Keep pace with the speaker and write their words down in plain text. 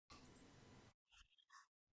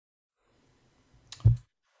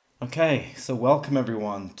Okay, so welcome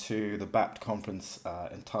everyone to the BAPT conference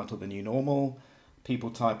entitled The New Normal,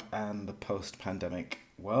 People Type and the Post-Pandemic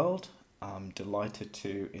World. I'm delighted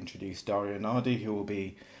to introduce Dario Nardi, who will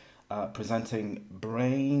be presenting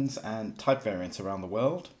brains and type variants around the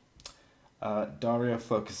world. Dario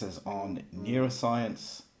focuses on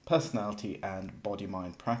neuroscience, personality, and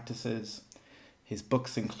body-mind practices. His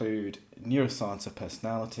books include Neuroscience of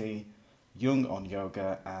Personality, Jung on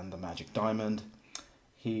Yoga, and The Magic Diamond.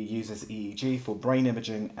 He uses EEG for brain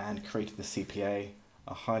imaging and created the CPA,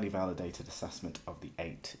 a highly validated assessment of the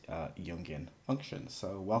eight Jungian functions.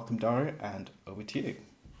 So welcome, Dario, and over to you.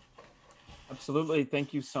 Absolutely.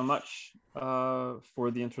 Thank you so much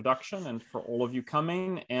for the introduction and for all of you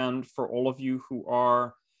coming and for all of you who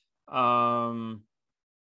are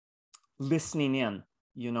listening in,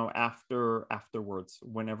 afterwards,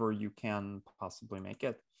 whenever you can possibly make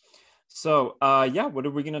it. So what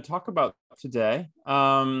are we going to talk about today?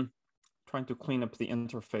 Trying to clean up the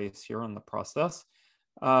interface here on the process.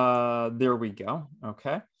 There we go.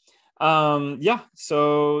 Okay.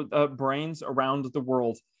 So brains around the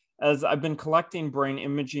world. As I've been collecting brain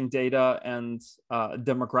imaging data and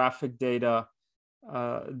demographic data,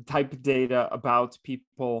 type data about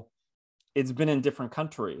people, it's been in different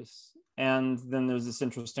countries. And then there's this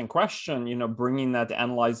interesting question, bringing that,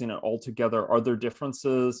 analyzing it all together. Are there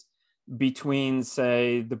differences between,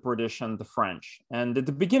 say, the British and the French? And at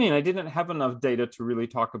the beginning, I didn't have enough data to really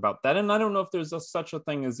talk about that. And I don't know if there's such a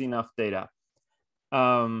thing as enough data.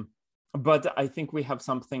 But I think we have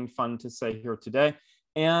something fun to say here today.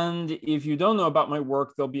 And if you don't know about my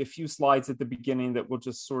work, there'll be a few slides at the beginning that will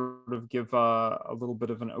just sort of give a little bit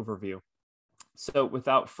of an overview. So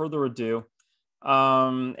without further ado,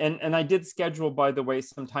 and I did schedule, by the way,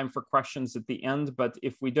 some time for questions at the end, but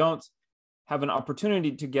if we don't have an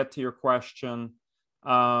opportunity to get to your question,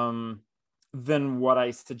 then what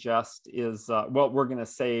I suggest is, we're going to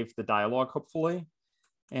save the dialogue, hopefully,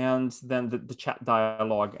 and then the chat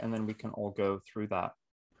dialogue, and then we can all go through that.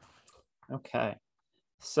 Okay.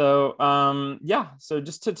 So so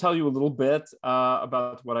just to tell you a little bit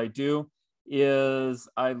about what I do is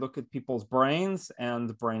I look at people's brains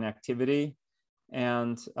and brain activity,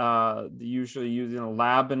 and usually using a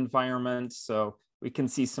lab environment. So we can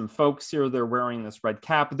see some folks here, they're wearing this red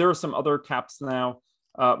cap. There are some other caps now.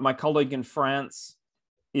 My colleague in France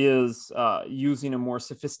is using a more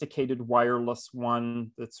sophisticated wireless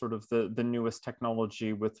one that's sort of the newest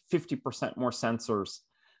technology with 50% more sensors.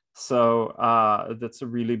 So that's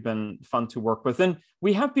really been fun to work with. And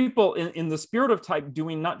we have people in the spirit of type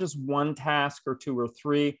doing not just one task or two or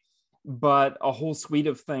three, but a whole suite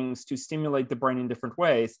of things to stimulate the brain in different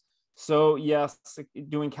ways. So yes,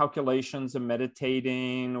 doing calculations and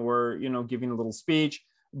meditating, or giving a little speech,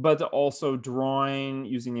 but also drawing,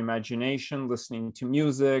 using the imagination, listening to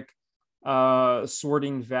music,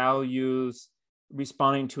 sorting values,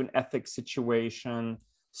 responding to an ethics situation.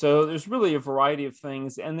 So there's really a variety of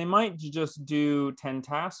things, and they might just do 10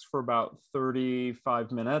 tasks for about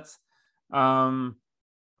 35 minutes, or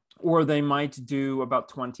they might do about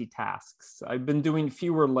 20 tasks. I've been doing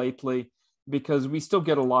fewer lately because we still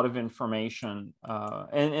get a lot of information.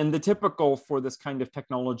 And the typical for this kind of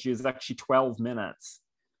technology is actually 12 minutes.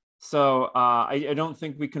 So I don't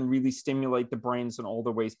think we can really stimulate the brains in all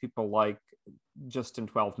the ways people like just in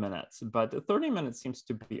 12 minutes, but 30 minutes seems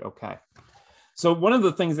to be okay. So one of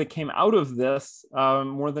the things that came out of this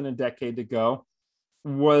more than a decade ago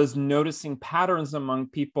was noticing patterns among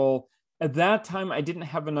people. At that time, I didn't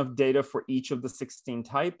have enough data for each of the 16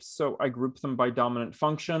 types, so I grouped them by dominant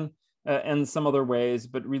function and some other ways,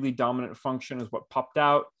 but really dominant function is what popped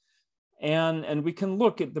out. And we can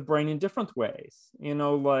look at the brain in different ways,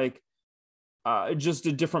 just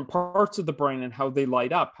at different parts of the brain and how they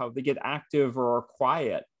light up, how they get active or are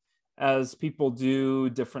quiet as people do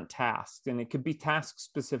different tasks. And it could be task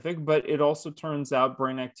specific, but it also turns out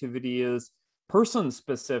brain activity is person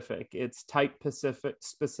specific, it's type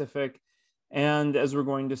specific, and as we're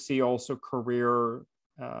going to see, also career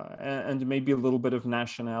and maybe a little bit of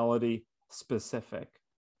nationality specific.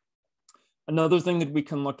 Another thing that we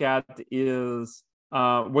can look at is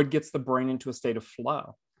what gets the brain into a state of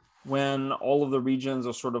flow. When all of the regions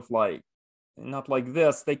are sort of like, not like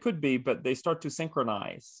this, they could be, but they start to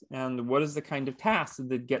synchronize. And what is the kind of tasks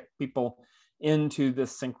that get people into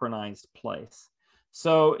this synchronized place?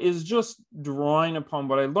 So is just drawing upon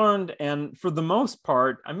what I learned. And for the most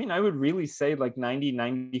part, I mean, I would really say like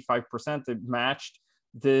 95% that matched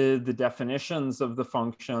the definitions of the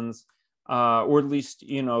functions, or at least,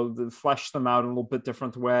 flesh them out in a little bit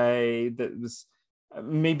different way. That was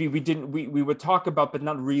maybe we would talk about, but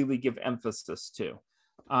not really give emphasis to.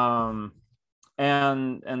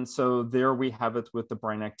 And so there we have it with the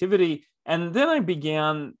brain activity. And then I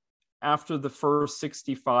began, after the first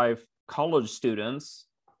 65 college students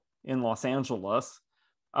in Los Angeles,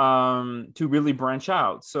 to really branch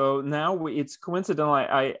out. So now it's coincidental.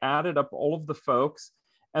 I added up all of the folks,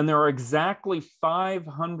 and there are exactly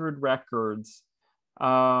 500 records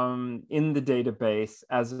in the database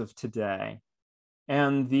as of today.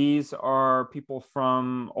 And these are people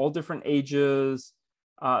from all different ages.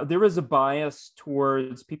 There is a bias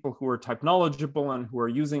towards people who are type knowledgeable and who are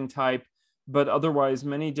using type, but otherwise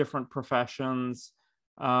many different professions.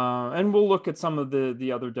 And we'll look at some of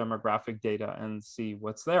the other demographic data and see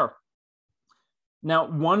what's there. Now,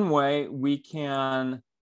 one way we can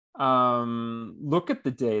look at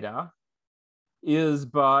the data is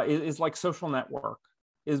like social network,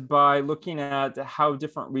 is by looking at how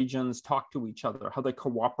different regions talk to each other, how they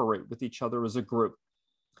cooperate with each other as a group.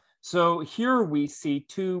 So here we see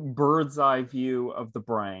two bird's eye view of the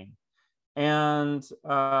brain. And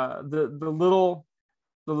the little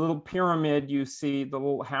pyramid you see, the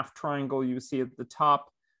little half triangle you see at the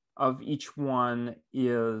top of each one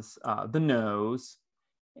is the nose.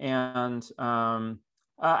 And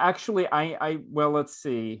actually, well, let's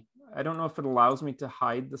see. I don't know if it allows me to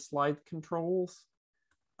hide the slide controls.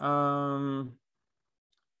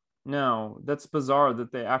 No, that's bizarre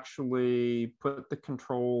that they actually put the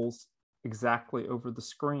controls exactly over the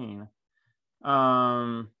screen.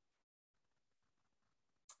 Yeah,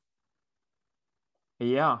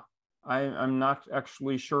 I'm not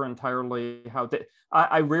actually sure entirely how to.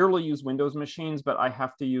 I rarely use Windows machines, but I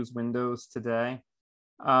have to use Windows today.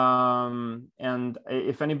 And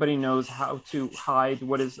if anybody knows how to hide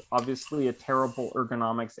what is obviously a terrible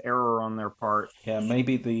ergonomics error on their part. Yeah,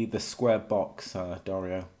 maybe the square box,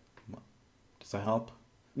 Dario. Does that help?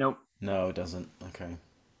 Nope. No, it doesn't. Okay.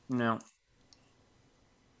 No.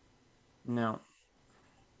 No.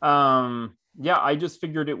 Yeah, I just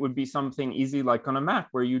figured it would be something easy like on a Mac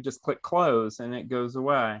where you just click close and it goes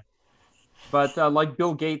away. But like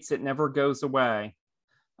Bill Gates, it never goes away.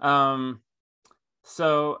 So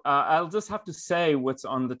I'll just have to say what's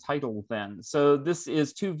on the title then. So this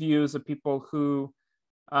is two views of people who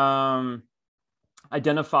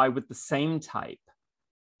identify with the same type.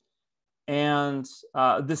 And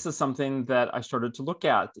this is something that I started to look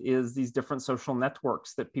at, is these different social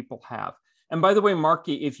networks that people have. And by the way,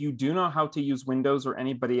 Marky, if you do know how to use Windows or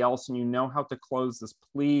anybody else and you know how to close this,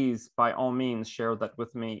 please, by all means, share that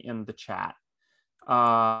with me in the chat.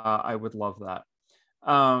 I would love that.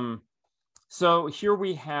 So here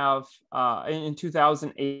we have in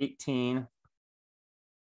 2018.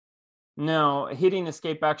 No, hitting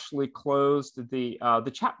escape actually closed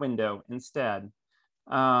the chat window instead,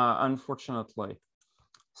 unfortunately.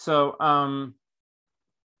 So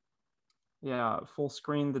yeah, full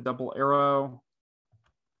screen, the double arrow.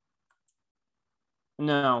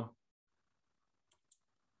 No,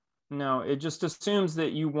 it just assumes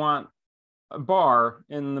that you want a bar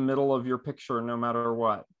in the middle of your picture no matter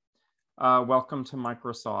what. Welcome to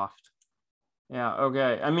Microsoft. Yeah,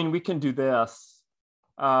 okay. I mean, we can do this.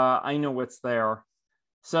 I know what's there.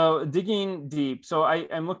 So digging deep. So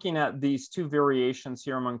I'm looking at these two variations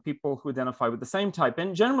here among people who identify with the same type.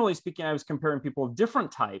 And generally speaking, I was comparing people of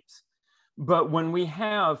different types. But when we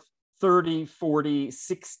have 30, 40,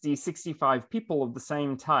 60, 65 people of the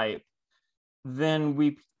same type, then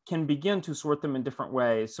we can begin to sort them in different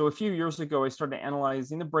ways. So a few years ago, I started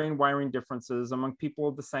analyzing the brain wiring differences among people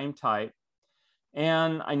of the same type.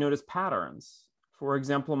 And I noticed patterns. For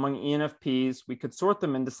example, among ENFPs, we could sort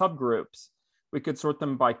them into subgroups. We could sort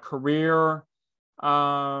them by career.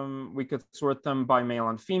 We could sort them by male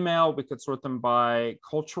and female. We could sort them by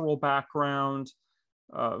cultural background.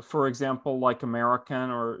 For example, like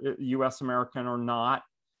American or US American or not,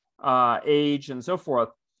 age and so forth.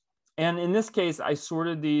 And in this case, I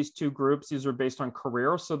sorted these two groups. These are based on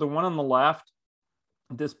career. So the one on the left,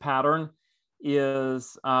 this pattern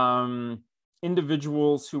is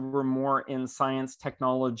individuals who were more in science,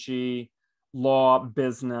 technology, law,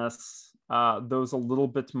 business, those a little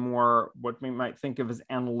bit more what we might think of as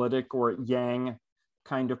analytic or yang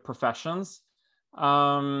kind of professions.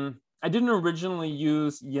 I didn't originally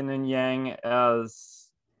use yin and yang as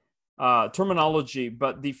terminology,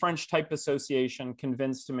 but the French Type Association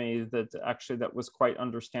convinced me that actually that was quite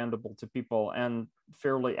understandable to people and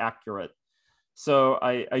fairly accurate. So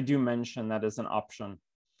I do mention that as an option.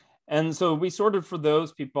 And so we sorted for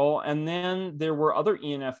those people. And then there were other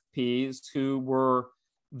ENFPs who were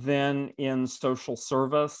then in social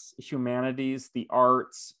service, humanities, the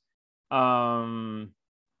arts,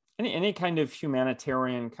 any kind of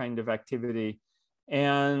humanitarian kind of activity.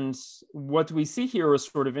 And what we see here is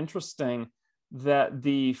sort of interesting. that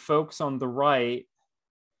the folks on the right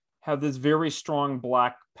have this very strong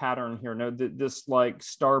black pattern here. No, this like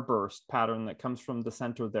starburst pattern that comes from the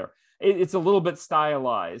center there. It's a little bit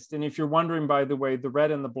stylized. And if you're wondering, by the way, the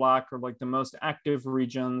red and the black are like the most active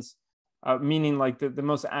regions, meaning like the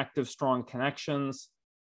most active, strong connections.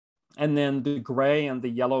 And then the gray and the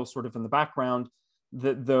yellow sort of in the background,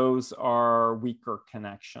 those are weaker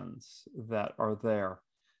connections that are there.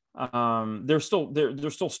 They're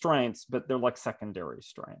still strengths, but they're like secondary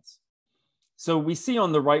strengths. So we see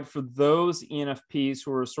on the right for those ENFPs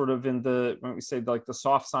who are sort of in the, when we say like the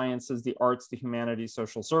soft sciences, the arts, the humanities,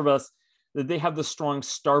 social service, that they have the strong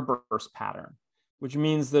starburst pattern, which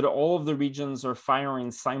means that all of the regions are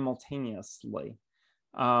firing simultaneously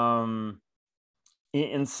in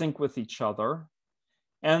sync with each other.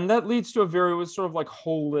 And that leads to a very sort of like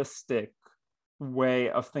holistic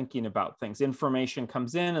way of thinking about things. Information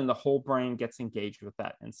comes in and the whole brain gets engaged with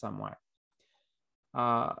that in some way.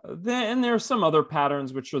 Then there are some other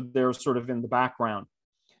patterns which are there sort of in the background.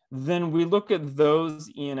 Then we look at those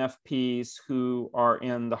ENFPs who are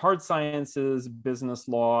in the hard sciences, business,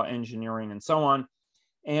 law, engineering, and so on.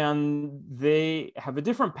 And they have a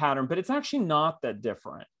different pattern, but it's actually not that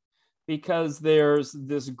different because there's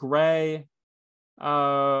this gray,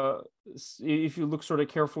 if you look sort of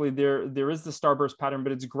carefully, there is the starburst pattern,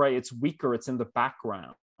 but it's gray, it's weaker, it's in the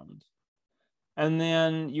background. And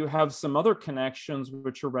then you have some other connections,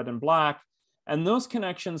 which are red and black. And those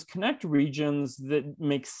connections connect regions that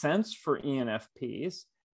make sense for ENFPs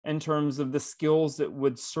in terms of the skills that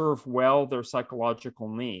would serve well their psychological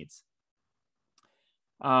needs.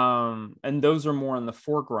 And those are more in the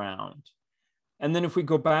foreground. And then if we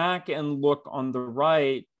go back and look on the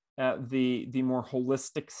right at the more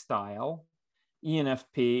holistic style,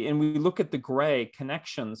 ENFP, and we look at the gray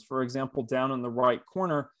connections, for example, down in the right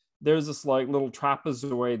corner, there's this like little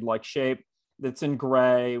trapezoid-like shape that's in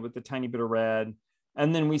gray with a tiny bit of red.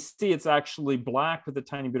 And then we see it's actually black with a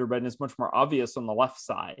tiny bit of red, and it's much more obvious on the left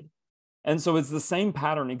side. And so it's the same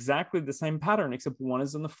pattern, exactly the same pattern, except one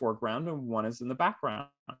is in the foreground and one is in the background.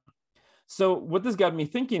 So what this got me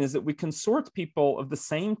thinking is that we can sort people of the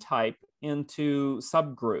same type into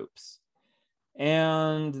subgroups.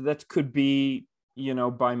 And that could be, you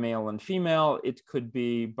know, by male and female. It could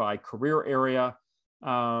be by career area.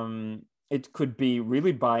 It could be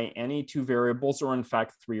really by any two variables, or in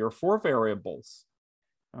fact, 3 or 4 variables.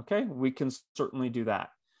 Okay, we can certainly do that.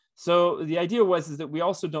 So the idea is that we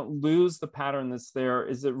also don't lose the pattern that's there,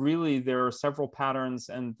 is that really there are several patterns,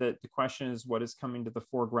 and that the question is what is coming to the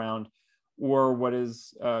foreground or what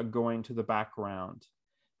is going to the background.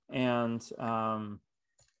 And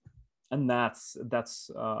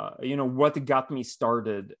that's you know, what got me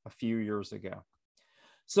started a few years ago.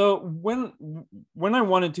 So when I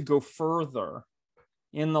wanted to go further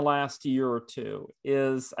in the last year or two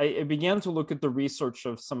is I began to look at the research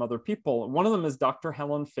of some other people. One of them is Dr.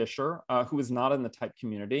 Helen Fisher, who is not in the type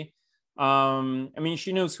community. I mean,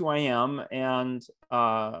 she knows who I am and,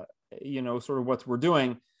 you know, sort of what we're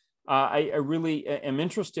doing. I really am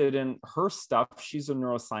interested in her stuff. She's a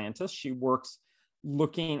neuroscientist. She works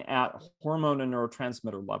looking at hormone and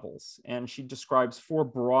neurotransmitter levels. And she describes 4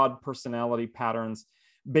 broad personality patterns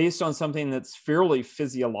based on something that's fairly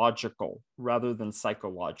physiological rather than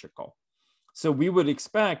psychological. So we would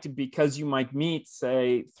expect, because you might meet,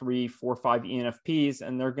 say, 3, 4, 5 ENFPs,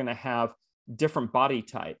 and they're going to have different body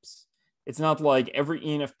types. It's not like every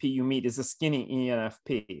ENFP you meet is a skinny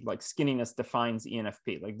ENFP, like skinniness defines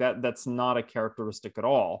ENFP. Like that's not a characteristic at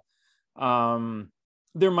all.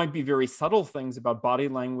 There might be very subtle things about body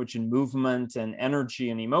language and movement and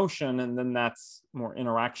energy and emotion, and then that's more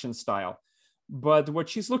interaction style. But what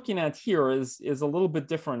she's looking at here is a little bit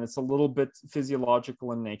different. It's a little bit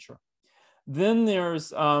physiological in nature. Then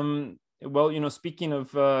there's, well, you know, speaking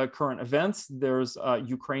of current events, there's a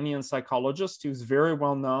Ukrainian psychologist who's very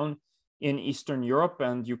well known in Eastern Europe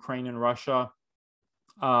and Ukraine and Russia.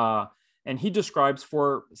 And he describes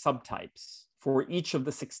 4 subtypes for each of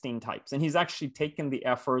the 16 types. And he's actually taken the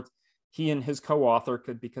effort, he and his co-author,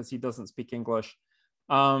 because he doesn't speak English,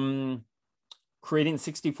 creating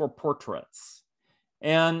 64 portraits.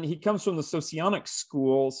 And he comes from the socionic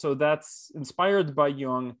school, so that's inspired by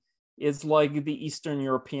Jung, is like the Eastern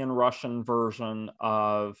European Russian version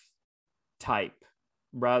of type,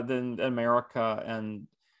 rather than America and,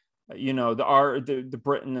 you know, the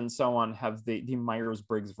Britain and so on have the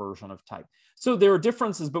Myers-Briggs version of type. So there are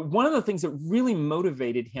differences, but one of the things that really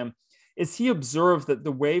motivated him is he observed that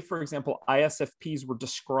the way, for example, ISFPs were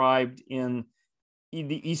described in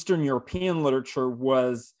the Eastern European literature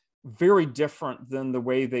was very different than the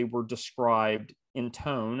way they were described in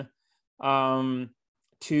tone.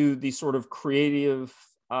 to the sort of creative,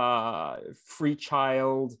 free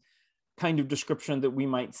child kind of description that we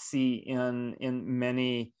might see in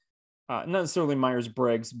many, not necessarily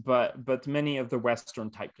Myers-Briggs, but many of the Western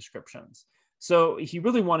type descriptions. So he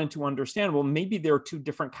really wanted to understand, well, maybe there are two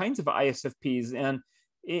different kinds of ISFPs, and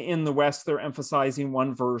in the West, they're emphasizing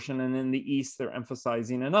one version, and in the East, they're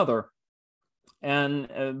emphasizing another.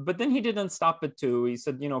 And but then he didn't stop at two. He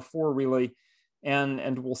said, 4 really,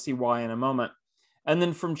 and we'll see why in a moment. And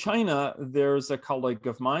then from China, there's a colleague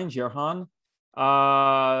of mine, Jerhan.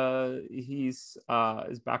 His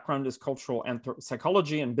background is cultural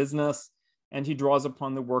psychology and business, and he draws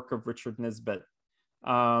upon the work of Richard Nisbett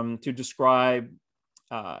to describe,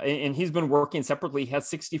 and he's been working separately. He has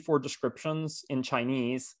 64 descriptions in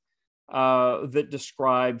Chinese that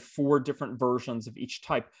describe 4 different versions of each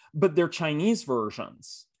type, but they're Chinese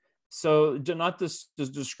versions. So not just the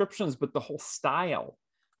descriptions, but the whole style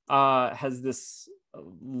has this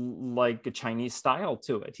like a Chinese style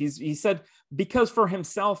to it. He said, because for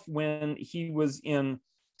himself, when he was in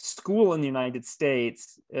school in the United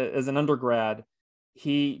States as an undergrad,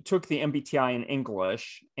 he took the MBTI in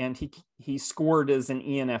English, and he scored as an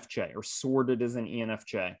ENFJ, or sorted as an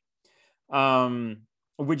ENFJ,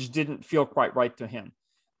 which didn't feel quite right to him.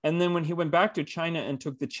 And then when he went back to China and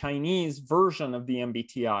took the Chinese version of the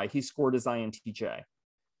MBTI, he scored as INTJ.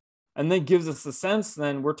 And that gives us a sense,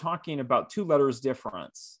 then we're talking about 2 letters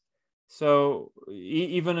difference. So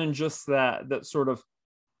even in just that sort of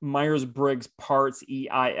Myers-Briggs parts,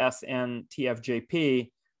 EISN, TFJP,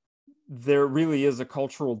 there really is a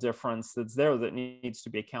cultural difference that's there that needs to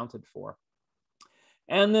be accounted for.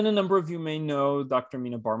 And then a number of you may know Dr.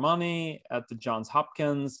 Mina Barmani at the Johns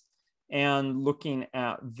Hopkins, and looking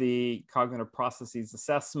at the cognitive processes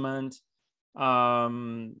assessment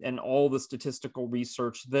and all the statistical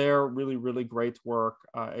research there. Really, really great work.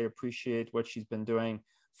 I appreciate what she's been doing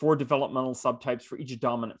for developmental subtypes for each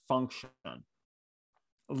dominant function. A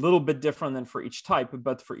little bit different than for each type,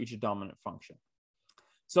 but for each dominant function.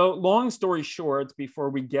 So long story short, before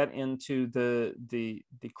we get into the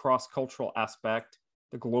cross-cultural aspect,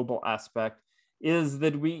 the global aspect, is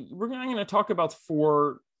that we're going to talk about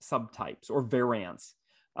 4 subtypes or variants.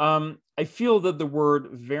 I feel that the word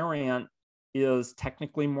variant is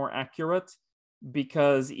technically more accurate,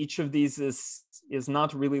 because each of these is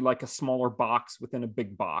not really like a smaller box within a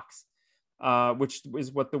big box, which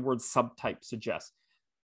is what the word subtype suggests.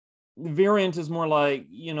 Variant is more like,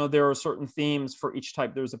 there are certain themes for each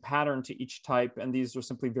type. There's a pattern to each type, and these are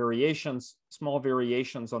simply variations, small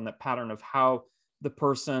variations on that pattern of how the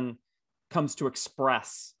person comes to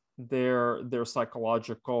express their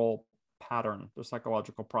psychological pattern, their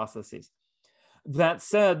psychological processes. That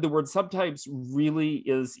said, the word subtypes really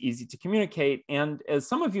is easy to communicate. And as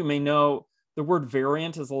some of you may know, the word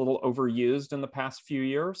variant is a little overused in the past few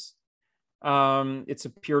years. It's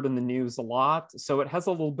appeared in the news a lot. So it has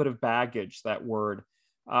a little bit of baggage, that word.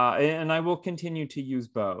 And I will continue to use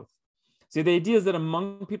both. So the idea is that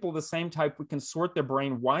among people of the same type, we can sort their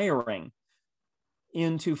brain wiring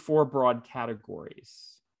into 4 broad categories.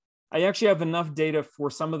 I actually have enough data for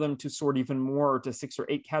some of them to sort even more, to 6 or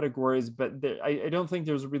 8 categories, but I don't think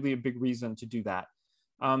there's really a big reason to do that,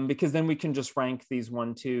 because then we can just rank these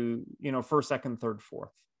 1, 2, first, second, third,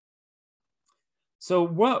 fourth. So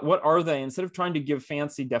what are they? Instead of trying to give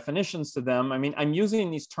fancy definitions to them, I mean, I'm using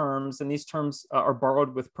these terms, and these terms are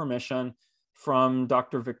borrowed with permission from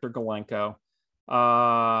Dr. Victor Galenko.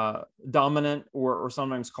 Dominant, or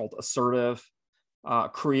sometimes called assertive,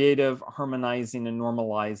 creative, harmonizing, and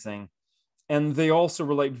normalizing. And they also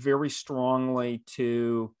relate very strongly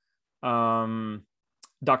to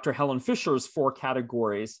Dr. Helen Fisher's 4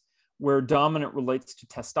 categories, where dominant relates to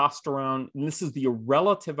testosterone. And this is the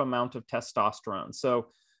relative amount of testosterone. So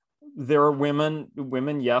there are women,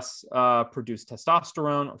 yes, produce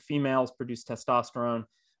testosterone, or females produce testosterone,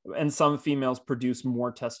 and some females produce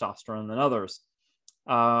more testosterone than others.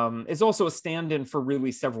 It's also a stand-in for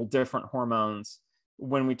really several different hormones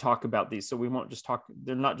when we talk about these. So we won't just talk,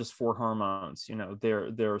 they're not just 4 hormones,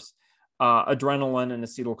 there's adrenaline and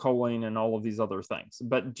acetylcholine and all of these other things.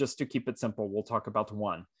 But just to keep it simple, we'll talk about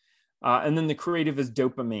 1. And then the creative is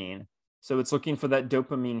dopamine. So it's looking for that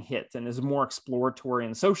dopamine hit and is more exploratory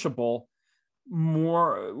and sociable,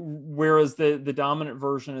 whereas the dominant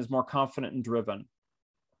version is more confident and driven.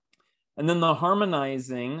 And then the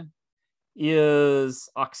harmonizing is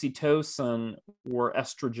oxytocin or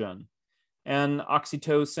estrogen. And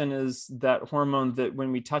oxytocin is that hormone that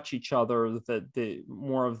when we touch each other, that the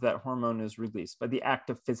more of that hormone is released by the act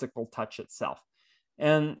of physical touch itself.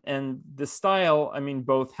 And the style, I mean,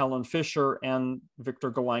 both Helen Fisher and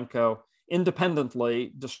Victor Galenko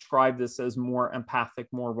independently describe this as more empathic,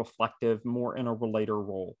 more reflective, more in a relator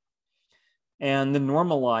role. And the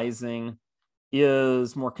normalizing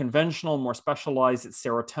is more conventional, more specialized. It's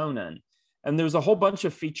serotonin. And there's a whole bunch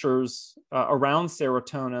of features around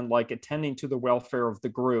serotonin, like attending to the welfare of the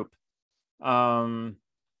group, and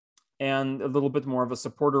a little bit more of a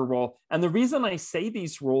supporter role. And the reason I say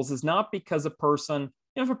these roles is not because a person,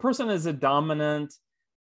 if a person is a dominant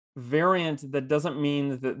variant, that doesn't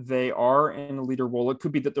mean that they are in a leader role. It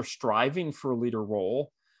could be that they're striving for a leader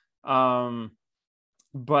role.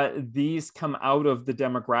 But these come out of the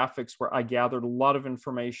demographics where I gathered a lot of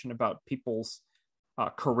information about people's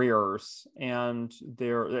careers and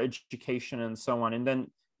their education and so on. And then,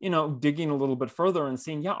 digging a little bit further and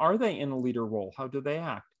seeing, are they in a leader role? How do they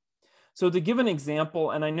act? So to give an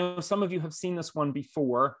example, and I know some of you have seen this one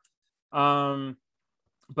before,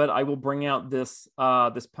 but I will bring out this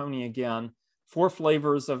pony again. 4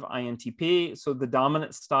 flavors of INTP. So the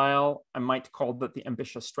dominant style, I might call that the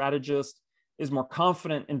ambitious strategist, is more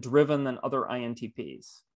confident and driven than other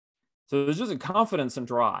INTPs. So there's just a confidence and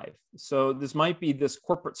drive. So this might be this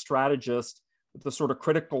corporate strategist with the sort of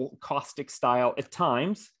critical, caustic style at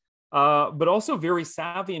times, but also very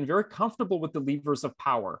savvy and very comfortable with the levers of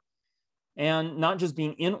power, and not just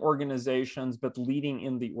being in organizations, but leading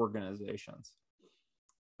in the organizations.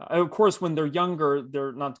 Of course, when they're younger,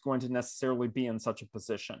 they're not going to necessarily be in such a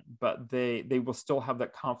position, but they will still have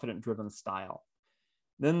that confident, driven style.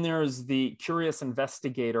 Then there's the curious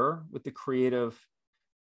investigator with the creative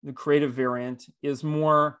variant, is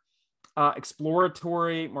more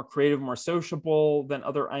exploratory, more creative, more sociable than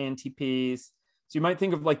other INTPs. So you might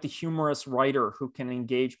think of like the humorous writer who can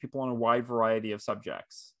engage people on a wide variety of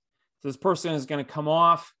subjects. So this person is going to come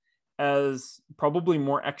off as probably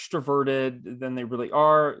more extroverted than they really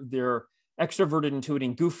are. Their extroverted,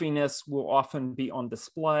 intuiting goofiness will often be on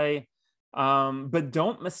display. But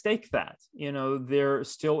don't mistake that. There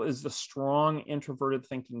still is the strong introverted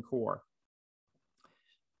thinking core.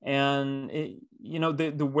 And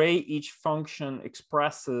the way each function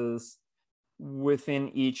expresses within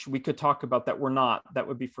each, we could talk about that. That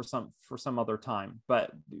would be for some other time, but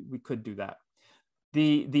we could do that.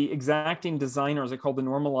 The exacting designer, as I call the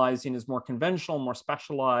normalizing, is more conventional, more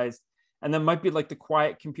specialized, and then might be like the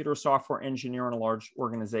quiet computer software engineer in a large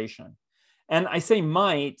organization. And I say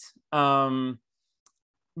might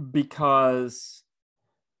because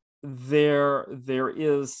there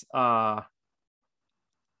is,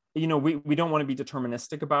 we don't want to be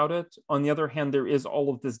deterministic about it. On the other hand, there is all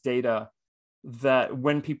of this data that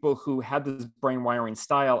when people who had this brain wiring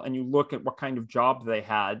style, and you look at what kind of job they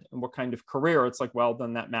had and what kind of career, it's like, well,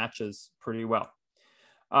 then that matches pretty well.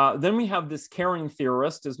 Then we have this caring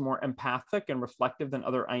theorist is more empathic and reflective than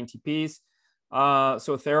other INTPs.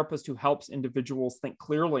 So a therapist who helps individuals think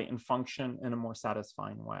clearly and function in a more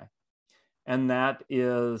satisfying way. And that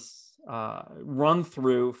is run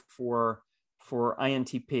through for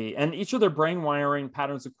INTP. And each of their brain wiring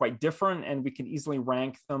patterns are quite different, and we can easily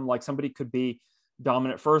rank them. Like somebody could be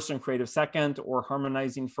dominant first and creative second, or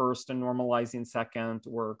harmonizing first and normalizing second,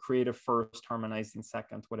 or creative first, harmonizing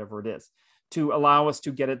second, whatever it is, to allow us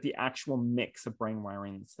to get at the actual mix of brain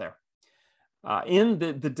wiring that's there. In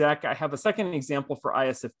the deck, I have a second example for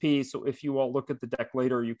ISFP. So if you all look at the deck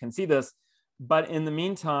later, you can see this. But in the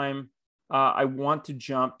meantime, I want to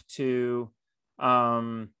jump to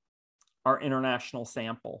our international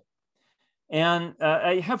sample. And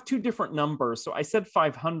I have 2 different numbers. So I said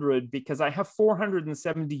 500 because I have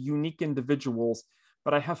 470 unique individuals,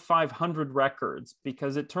 but I have 500 records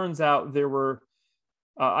because it turns out there were,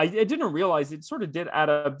 I didn't realize it sort of did add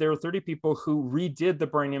up. There are 30 people who redid the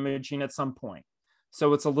brain imaging at some point.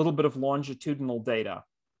 So it's a little bit of longitudinal data.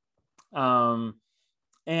 And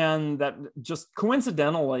that just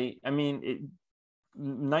coincidentally, I mean,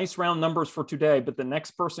 nice round numbers for today, but the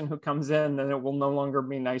next person who comes in, then it will no longer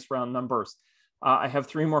be nice round numbers. I have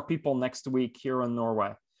 3 more people next week here in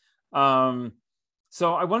Norway.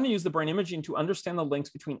 So I want to use the brain imaging to understand the links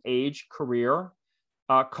between age, career,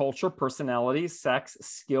 culture, personality, sex,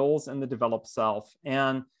 skills, and the developed self,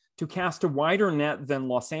 and to cast a wider net than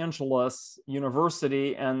Los Angeles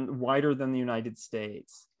University and wider than the United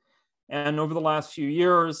States. And over the last few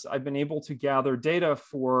years, I've been able to gather data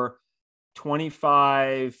for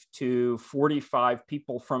 25 to 45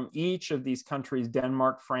 people from each of these countries: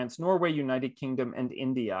 Denmark, France, Norway, United Kingdom, and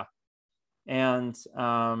India. And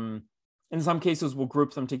in some cases, we'll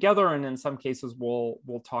group them together, and in some cases,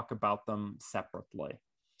 we'll talk about them separately.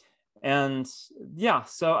 And yeah,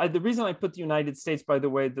 so the reason I put the United States, by the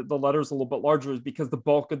way, the letter's a little bit larger, is because the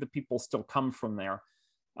bulk of the people still come from there.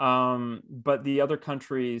 But the other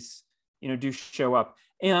countries, do show up.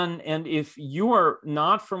 And if you are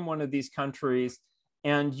not from one of these countries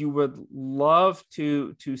and you would love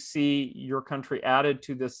to see your country added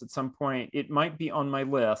to this at some point, it might be on my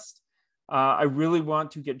list. I really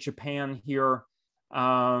want to get Japan here.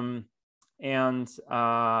 You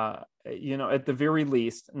know, at the very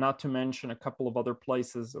least, not to mention a couple of other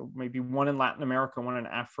places, maybe one in Latin America, one in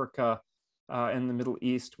Africa, and the Middle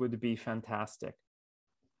East would be fantastic.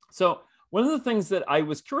 So one of the things that I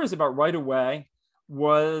was curious about right away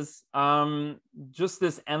was just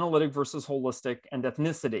this analytic versus holistic and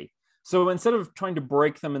ethnicity. So instead of trying to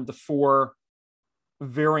break them into 4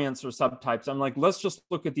 variants or subtypes, I'm like, let's just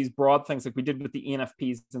look at these broad things like we did with the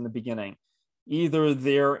ENFPs in the beginning. Either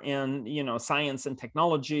they're in, you know, science and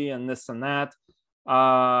technology and this and that,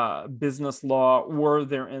 business law, or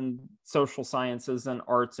they're in social sciences and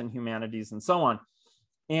arts and humanities and so on.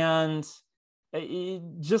 And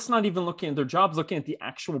just not even looking at their jobs, looking at the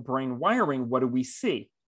actual brain wiring, what do we see?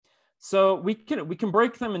 So we can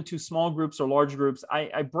break them into small groups or large groups.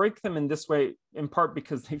 I break them in this way in part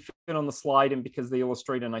because they fit on the slide and because they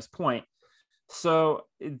illustrate a nice point. So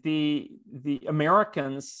the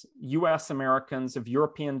Americans, US Americans of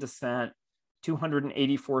European descent,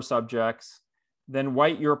 284 subjects. Then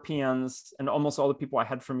white Europeans, and almost all the people I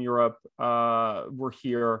had from Europe were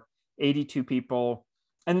here, 82 people.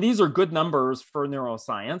 And these are good numbers for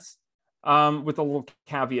neuroscience, with a little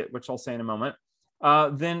caveat, which I'll say in a moment.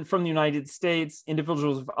 Then from the United States,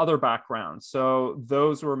 individuals of other backgrounds. So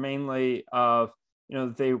those were mainly of, you know,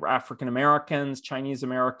 they were African Americans, Chinese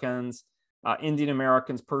Americans, Indian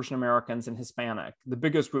Americans, Persian Americans, and Hispanic, the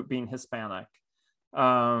biggest group being Hispanic.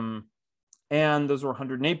 And those were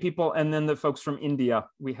 108 people. And then the folks from India,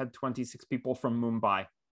 we had 26 people from Mumbai.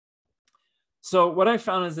 So what I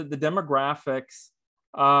found is that the demographics,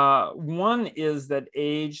 one is that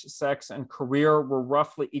age, sex, and career were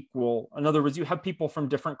roughly equal. In other words, you have people from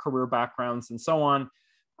different career backgrounds and so on,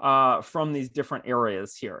 from these different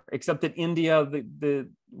areas here, except that India,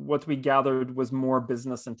 what we gathered was more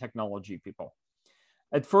business and technology people.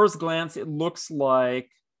 At first glance, it looks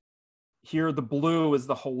like here the blue is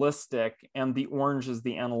the holistic and the orange is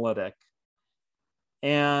the analytic.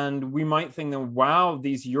 And we might think that, wow,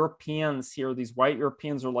 these Europeans here, these white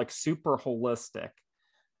Europeans are like super holistic.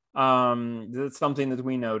 That's something that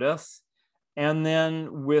we notice. And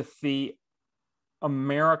then with the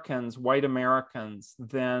Americans, white Americans,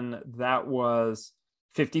 then that was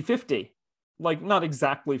 50-50, like not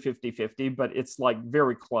exactly 50-50, but it's like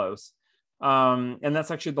very close. And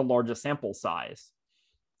that's actually the largest sample size.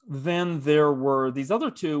 Then there were these other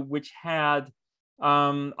 2, which had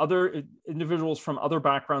other individuals from other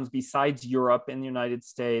backgrounds besides Europe and the United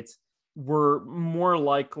States were more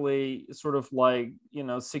likely sort of like, you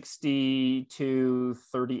know, 60 to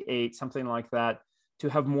 38, something like that, to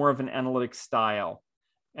have more of an analytic style.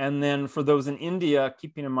 And then for those in India,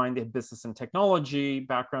 keeping in mind they have business and technology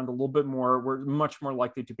background a little bit more, were much more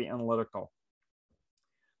likely to be analytical.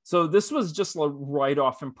 So this was just a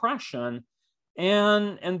write-off impression.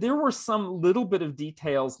 And there were some little bit of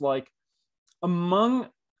details, like among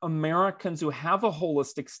Americans who have a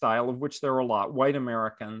holistic style, of which there are a lot, white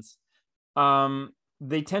Americans,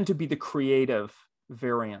 they tend to be the creative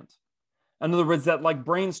variant. In other words, that like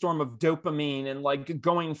brainstorm of dopamine and like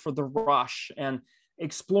going for the rush and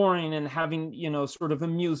exploring and having, you know, sort of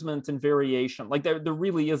amusement and variation. Like there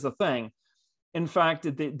really is a thing. In fact,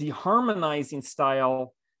 the harmonizing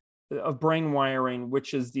style of brain wiring,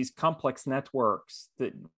 which is these complex networks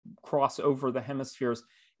that cross over the hemispheres,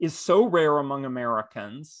 is so rare among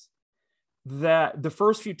Americans that the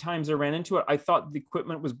first few times I ran into it, I thought the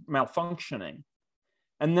equipment was malfunctioning.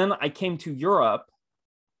 And then I came to Europe,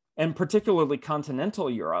 and particularly continental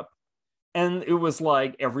Europe, and it was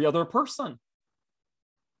like every other person.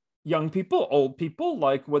 Young people, old people,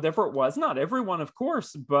 like whatever it was, not everyone, of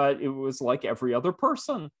course, but it was like every other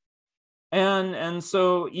person. And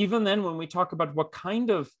so even then, when we talk about what kind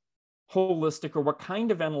of holistic or what kind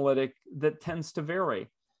of analytic, that tends to vary.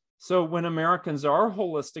 So when Americans are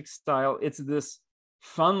holistic style, it's this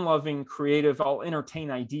fun-loving, creative, I'll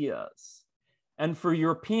entertain ideas. And for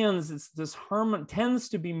Europeans, it's this tends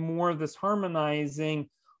to be more this harmonizing,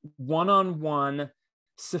 one-on-one,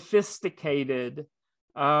 sophisticated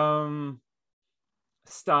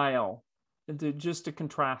style, and just to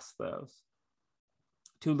contrast those.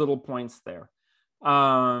 2 little points there.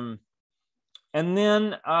 And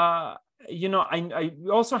then, you know, I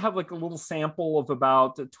also have like a little sample of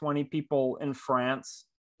about 20 people in France,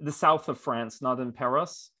 the south of France, not in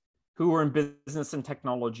Paris, who are in business and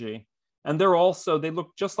technology. And they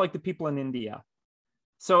look just like the people in India.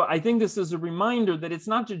 So I think this is a reminder that it's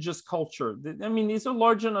not just culture. I mean, these are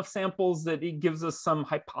large enough samples that it gives us some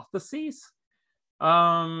hypotheses. But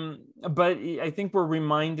I think we're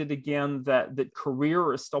reminded again that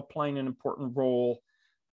career is still playing an important role,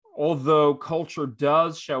 although culture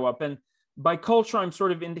does show up. And by culture, I'm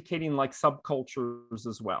sort of indicating like subcultures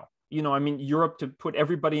as well. You know, I mean, Europe, to put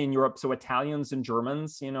everybody in Europe, so Italians and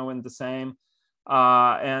Germans, you know, in the same,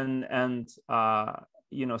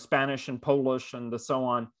 you know, Spanish and Polish and so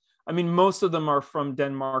on. I mean, most of them are from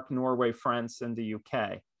Denmark, Norway, France, and the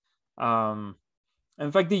UK.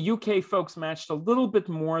 In fact, the UK folks matched a little bit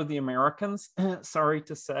more the Americans, sorry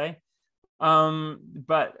to say,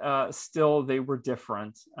 but still they were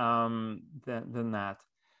different than that.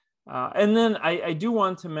 And then I do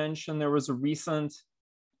want to mention there was a recent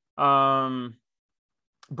brain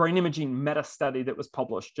imaging meta-study that was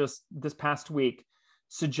published just this past week,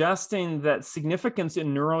 suggesting that significance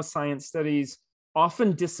in neuroscience studies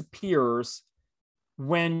often disappears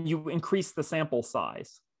when you increase the sample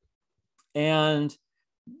size. And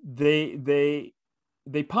they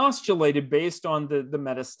postulated, based on the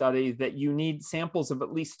meta-study, that you need samples of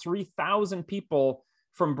at least 3,000 people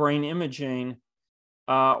from brain imaging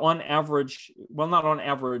on average, well, not on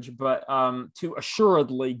average, but to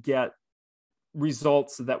assuredly get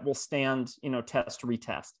results that will stand, you know, test,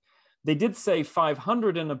 retest. They did say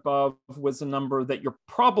 500 and above was a number that you're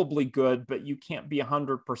probably good, but you can't be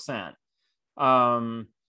 100%.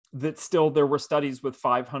 That still there were studies with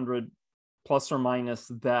 500 plus or minus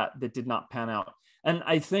that did not pan out. And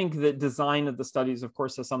I think that design of the studies, of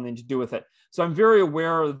course, has something to do with it. So I'm very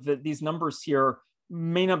aware that these numbers here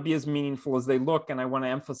may not be as meaningful as they look, and I want to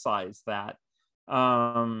emphasize that.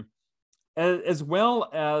 As well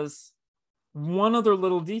as one other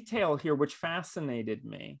little detail here, which fascinated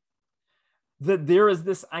me, that there is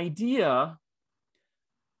this idea,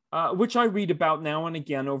 which I read about now and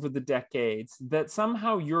again over the decades, that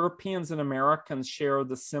somehow Europeans and Americans share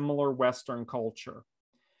the similar Western culture.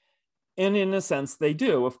 And in a sense, they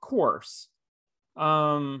do, of course.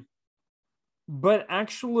 But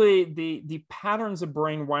actually, the patterns of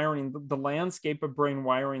brain wiring, the landscape of brain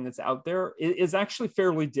wiring that's out there is actually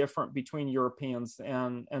fairly different between Europeans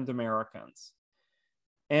and Americans.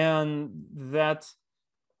 And that,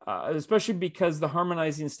 especially because the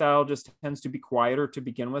harmonizing style just tends to be quieter to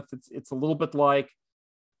begin with. It's a little bit like,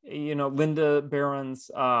 you know, Linda Barron's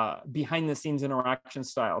behind the scenes interaction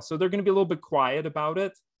style. So they're going to be a little bit quiet about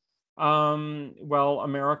it. Well,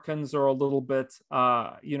 Americans are a little bit,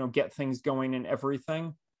 you know, get things going and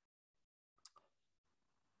everything.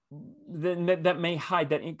 Then that may hide,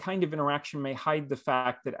 that kind of interaction may hide the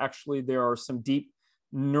fact that actually there are some deep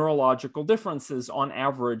neurological differences on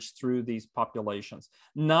average through these populations.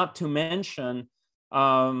 Not to mention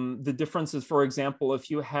the differences, for example, if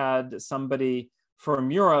you had somebody from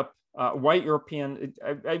Europe, white European,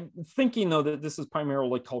 I'm thinking though that this is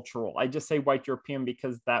primarily cultural. I just say white European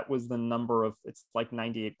because that was the number of, it's like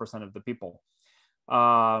 98% of the people.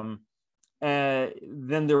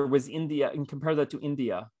 Then there was India, and compare that to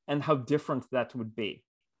India and how different that would be.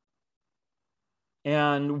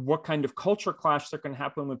 And what kind of culture clash that can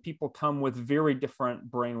happen when people come with very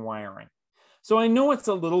different brain wiring. So I know it's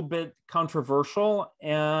a little bit controversial,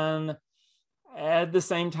 and at the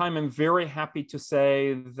same time, I'm very happy to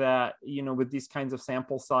say that, you know, with these kinds of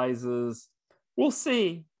sample sizes, we'll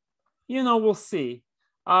see, you know, we'll see.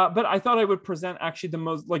 But I thought I would present actually the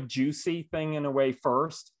most like juicy thing in a way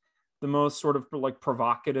first, the most sort of like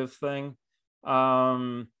provocative thing.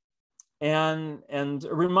 And a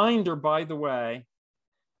reminder, by the way,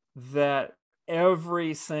 that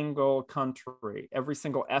every single country, every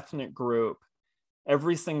single ethnic group,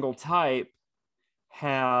 every single type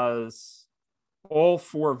has all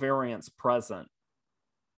 4 variants present,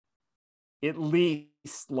 at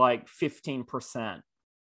least like 15%,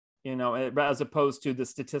 you know, as opposed to the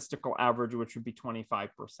statistical average, which would be 25%.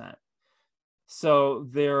 So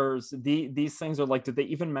there's these things are like, do they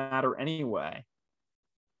even matter anyway?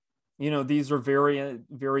 You know, these are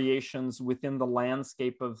variations within the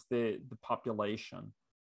landscape of the population.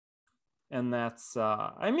 And that's,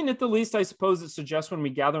 I mean, at the least, I suppose it suggests when we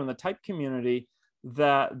gather in the type community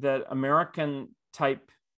that American type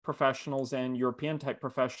professionals and European type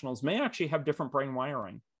professionals may actually have different brain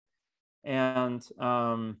wiring. And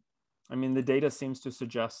I mean, the data seems to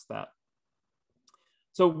suggest that.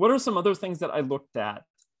 So what are some other things that I looked at?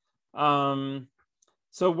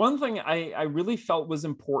 So one thing I really felt was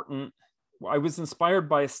important, I was inspired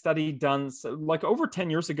by a study done like over 10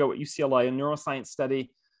 years ago at UCLA, a neuroscience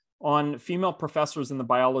study on female professors in the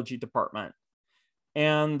biology department.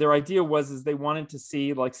 And their idea was they wanted to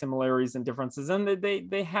see like similarities and differences. And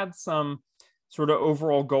they had some sort of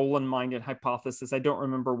overall goal in mind and hypothesis. I don't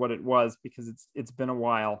remember what it was because it's been a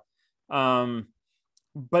while.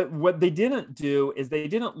 But what they didn't do is they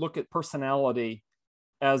didn't look at personality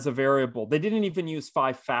as a variable. They didn't even use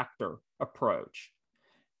 5-factor approach.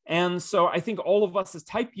 And so I think all of us as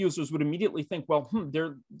type users would immediately think, well,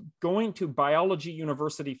 they're going to biology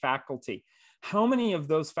university faculty. How many of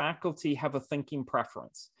those faculty have a thinking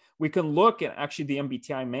preference? We can look at actually the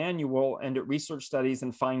MBTI manual and at research studies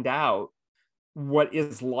and find out what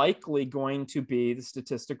is likely going to be the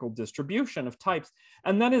statistical distribution of types.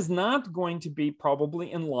 And that is not going to be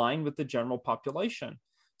probably in line with the general population.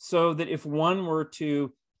 So that if one were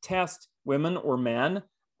to test women or men,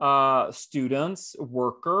 students,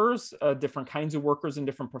 workers, different kinds of workers in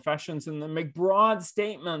different professions, and then make broad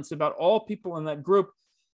statements about all people in that group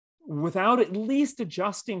without at least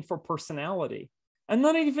adjusting for personality. And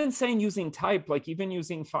not even saying using type, like even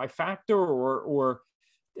using 5-factor or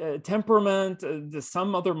temperament,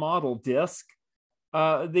 some other model, DISC,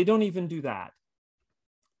 they don't even do that.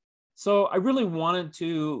 So I really wanted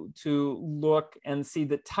to look and see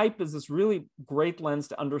that type is this really great lens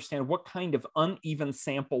to understand what kind of uneven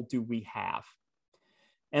sample do we have.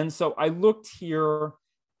 And so I looked here,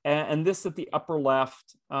 and this at the upper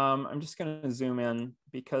left, I'm just going to zoom in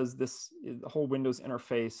because the whole Windows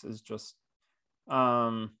interface is just,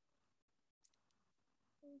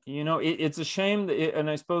 it's a shame that and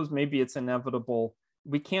I suppose maybe it's inevitable.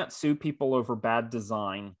 We can't sue people over bad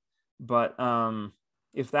design, but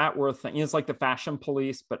if that were a thing, it's like the fashion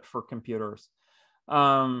police, but for computers.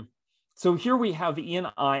 So here we have E and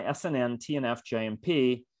I, S and N, T and F, J and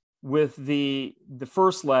P, with the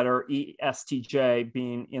first letter E, S, T, J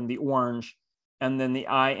being in the orange, and then the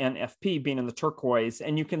I, N, F, P being in the turquoise.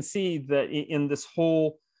 And you can see that in this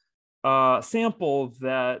whole sample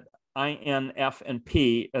that I, N, F, and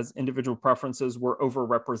P as individual preferences were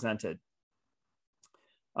overrepresented.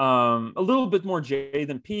 A little bit more J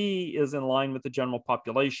than P is in line with the general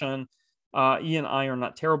population. E and I are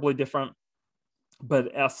not terribly different,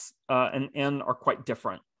 but S and N are quite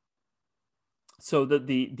different. So that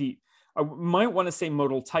I might want to say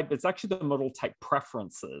modal type, it's actually the modal type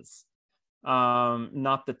preferences,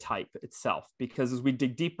 not the type itself, because as we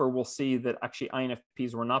dig deeper, we'll see that actually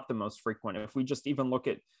INFPs were not the most frequent. If we just even look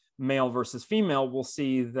at male versus female, we'll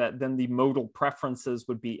see that then the modal preferences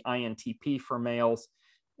would be INTP for males,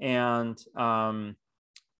 and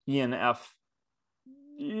ENF,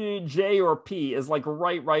 J or P is like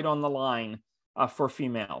right on the line for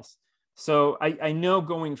females. So I know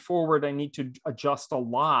going forward, I need to adjust a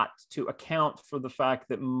lot to account for the fact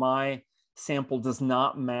that my sample does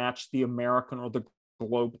not match the American or the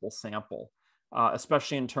global sample,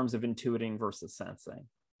 especially in terms of intuiting versus sensing.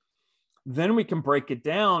 Then we can break it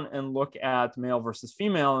down and look at male versus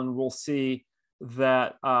female, and we'll see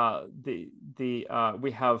that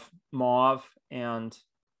we have mauve and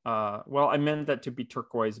well, I meant that to be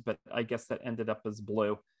turquoise, but I guess that ended up as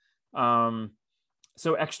blue.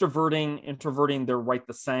 So extroverting, introverting, they're right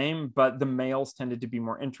the same, but the males tended to be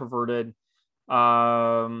more introverted.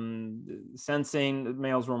 Sensing,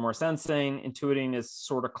 males were more sensing. Intuiting is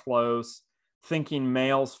sort of close. Thinking,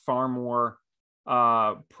 males far more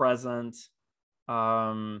present.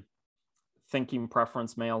 Thinking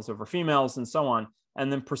preference, males over females, and so on.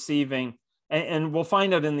 And then perceiving, and we'll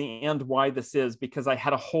find out in the end why this is, because I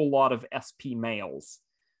had a whole lot of SP males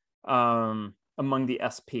among the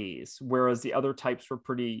SPs, whereas the other types were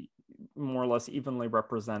pretty more or less evenly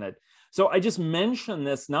represented. So I just mention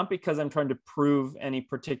this not because I'm trying to prove any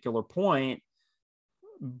particular point,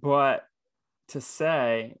 but to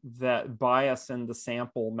say that bias in the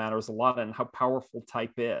sample matters a lot and how powerful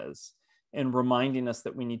type is, and reminding us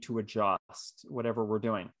that we need to adjust whatever we're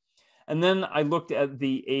doing. And then I looked at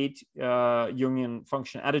the 8 Jungian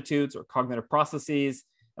function attitudes or cognitive processes,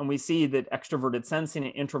 and we see that extroverted sensing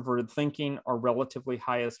and introverted thinking are relatively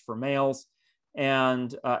highest for males,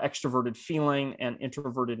 and extroverted feeling and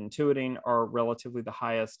introverted intuiting are relatively the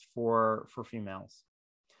highest for females.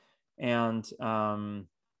 And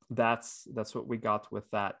that's what we got with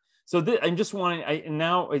that. So I'm just wanting,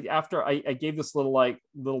 now after I gave this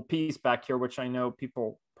little piece back here, which I know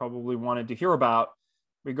people probably wanted to hear about,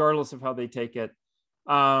 regardless of how they take it,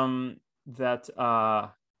 and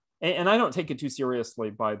I don't take it too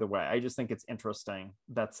seriously, by the way. I just think it's interesting.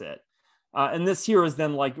 That's it. And this here is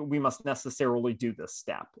then like, we must necessarily do this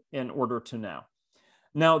step in order to know.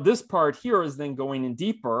 Now, this part here is then going in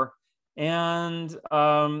deeper. And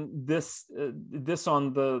this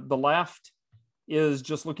on the left is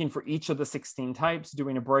just looking for each of the 16 types,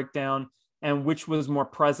 doing a breakdown, and which was more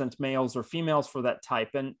present, males or females for that type.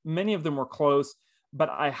 And many of them were close, but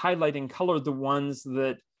I highlight in color the ones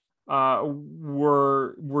that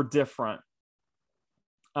were different.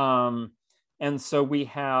 And so we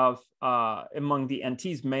have among the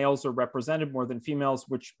NTs, males are represented more than females,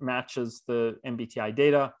 which matches the MBTI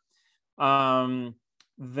data.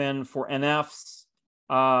 Then for NFs,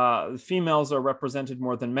 females are represented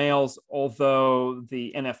more than males, although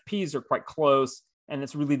the NFPs are quite close, and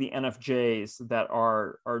it's really the NFJs that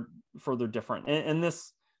are further different. And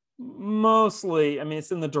this mostly, I mean,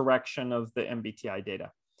 it's in the direction of the MBTI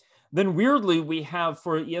data. Then weirdly, we have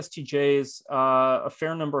for ESTJs, a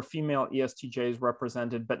fair number of female ESTJs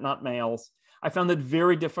represented, but not males. I found it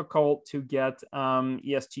very difficult to get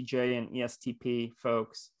ESTJ and ESTP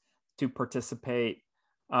folks to participate.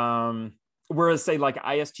 Whereas say like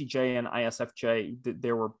ISTJ and ISFJ,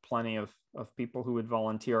 there were plenty of people who would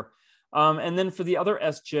volunteer. And then for the other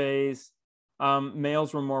SJs,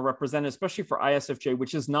 males were more represented, especially for ISFJ,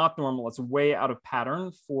 which is not normal. It's way out of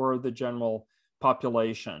pattern for the general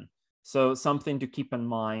population. So something to keep in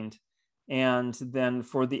mind. And then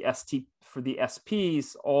for the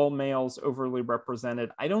SPs, all males overly represented.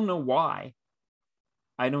 I don't know why.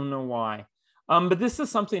 But this is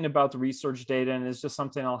something about the research data, and it's just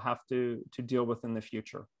something I'll have to deal with in the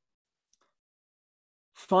future.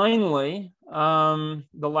 Finally, the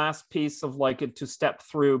last piece of like to step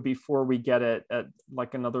through before we get it at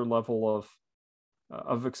like another level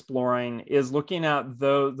of exploring is looking at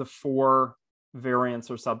the 4 variants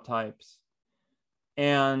or subtypes.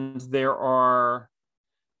 And there are,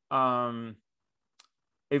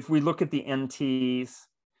 if we look at the NTs,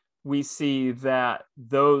 we see that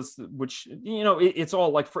those which, you know, it's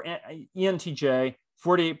all like for ENTJ,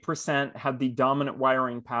 48% had the dominant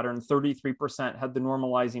wiring pattern, 33% had the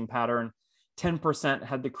normalizing pattern, 10%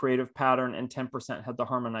 had the creative pattern, and 10% had the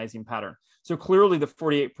harmonizing pattern. So clearly the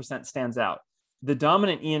 48% stands out. The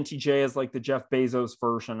dominant ENTJ is like the Jeff Bezos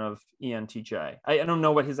version of ENTJ. I don't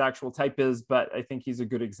know what his actual type is, but I think he's a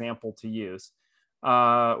good example to use,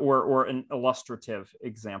 or an illustrative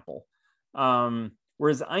example.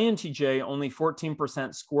 Whereas INTJ, only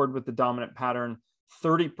 14% scored with the dominant pattern,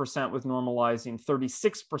 30% with normalizing,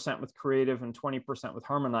 36% with creative, and 20% with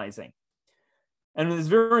harmonizing. And it's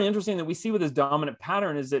very interesting that we see with this dominant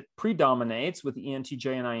pattern is it predominates with ENTJ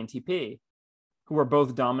and INTP, who are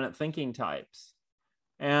both dominant thinking types.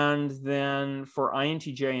 And then for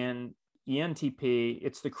INTJ and ENTP,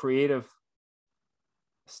 it's the creative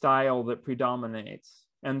style that predominates.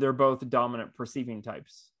 And they're both dominant perceiving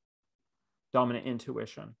types, dominant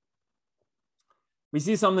intuition. We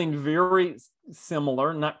see something very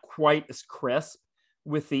similar, not quite as crisp,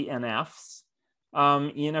 with the NFs.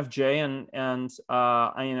 ENFJ and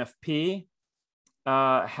INFP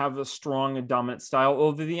have a strong and dominant style,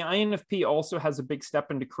 although the INFP also has a big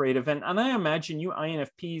step into creative. And I imagine you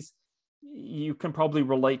INFPs, you can probably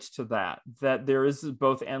relate to that there is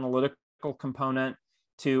both analytical component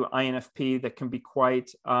to INFP that can be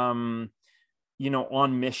quite, you know,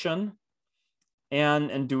 on mission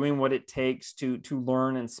and doing what it takes to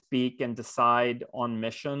learn and speak and decide on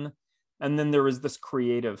mission. And then there is this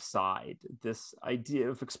creative side, this idea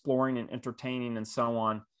of exploring and entertaining and so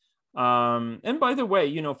on. And by the way,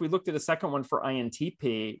 you know, if we looked at a second one for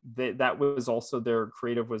INTP, that was also their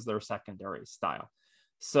creative was their secondary style.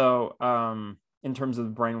 So in terms of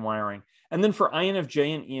the brain wiring. And then for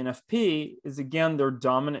INFJ and ENFP is again, their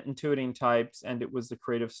dominant intuiting types, and it was the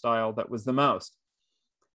creative style that was the most.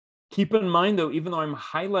 Keep in mind, though, even though I'm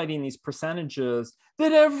highlighting these percentages,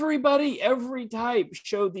 that every type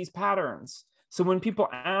showed these patterns. So when people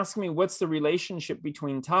ask me what's the relationship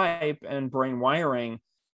between type and brain wiring,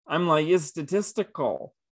 I'm like, it's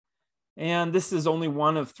statistical. And this is only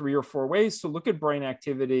one of 3 or 4 ways to look at brain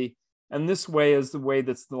activity. And this way is the way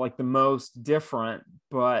that's the most different,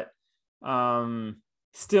 but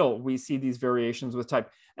still we see these variations with type.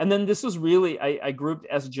 And then this is really, I grouped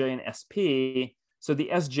SJ and SP. So the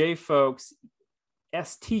SJ folks,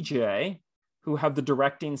 STJ, who have the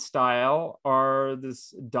directing style, are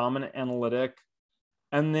this dominant analytic.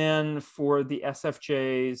 And then for the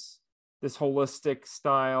SFJs, this holistic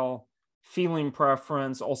style, feeling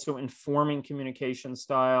preference, also informing communication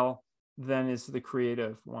style, then is the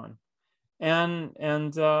creative one. And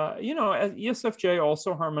you know, ESFJ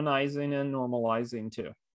also harmonizing and normalizing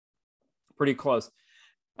too. Pretty close.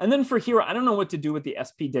 And then for here, I don't know what to do with the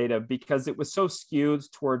SP data because it was so skewed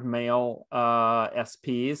toward male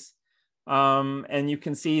SPs. And you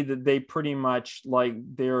can see that they pretty much like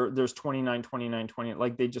there's 29, 29, 20,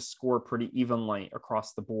 like they just score pretty evenly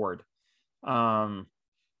across the board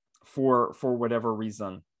for whatever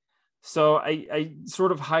reason. So I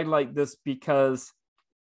sort of highlight this because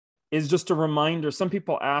is just a reminder. Some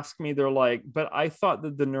people ask me, they're like, but I thought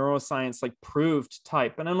that the neuroscience like proved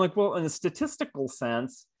type. And I'm like, well, in a statistical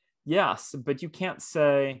sense, yes, but you can't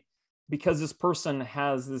say because this person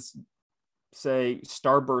has this, say,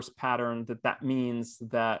 starburst pattern, that means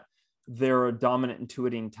that they're a dominant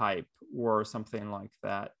intuiting type or something like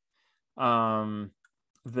that.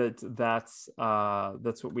 That's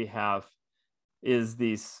what we have is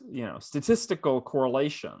these, statistical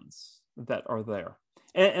correlations that are there.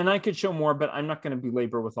 And I could show more, but I'm not going to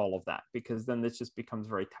belabor with all of that because then this just becomes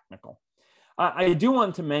very technical. I do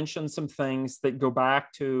want to mention some things that go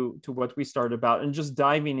back to what we started about and just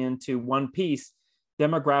diving into one piece,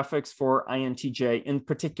 demographics for INTJ in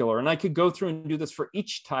particular. And I could go through and do this for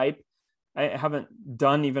each type. I haven't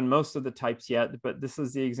done even most of the types yet, but this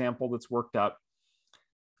is the example that's worked up,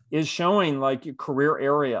 is showing like career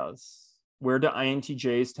areas. Where do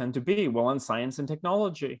INTJs tend to be? Well, in science and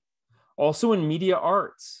technology, also in media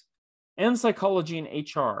arts and psychology and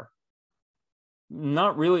HR.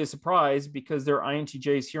 Not really a surprise because there are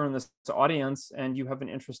INTJs here in this audience and you have an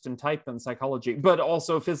interest in type and psychology, but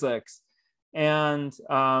also physics and,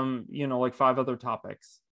 like 5 other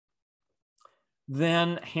topics.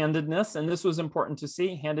 Then handedness, and this was important to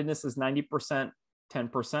see, handedness is 90%,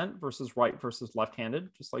 10% versus right versus left-handed,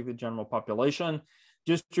 just like the general population.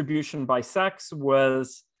 Distribution by sex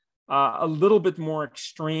was a little bit more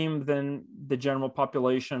extreme than the general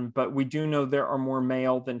population, but we do know there are more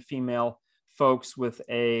male than female folks with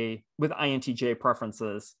INTJ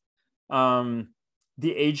preferences. The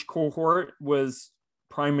age cohort was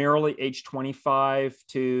primarily age 25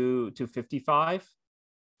 to 55.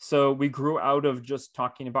 So we grew out of just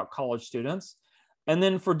talking about college students. And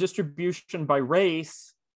then for distribution by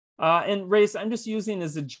race, and race, I'm just using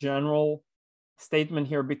as a general statement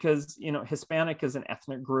here because, Hispanic is an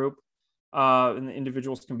ethnic group, and the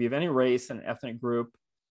individuals can be of any race and ethnic group.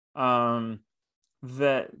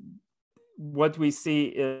 That what we see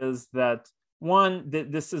is that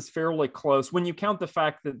this is fairly close. When you count the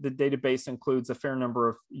fact that the database includes a fair number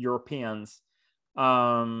of Europeans,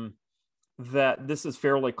 that this is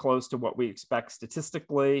fairly close to what we expect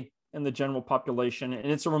statistically in the general population. And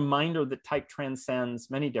it's a reminder that type transcends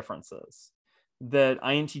many differences, that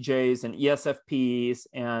INTJs and ESFPs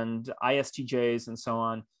and ISTJs and so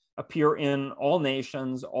on appear in all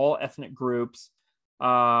nations, all ethnic groups,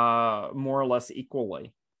 more or less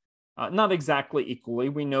equally. Not exactly equally.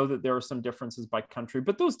 We know that there are some differences by country,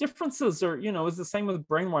 but those differences are, is the same with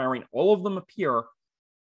brain wiring. All of them appear,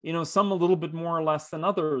 some a little bit more or less than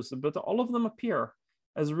others, but all of them appear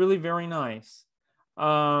as really very nice.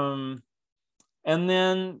 And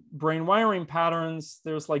then brain wiring patterns,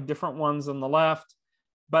 there's like different ones on the left,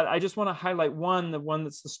 but I just want to highlight the one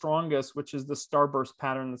that's the strongest, which is the starburst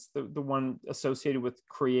pattern. That's the one associated with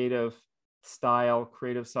creative style,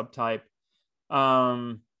 creative subtype.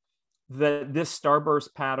 That this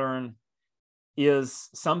starburst pattern is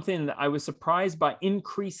something that I was surprised by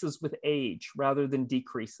increases with age rather than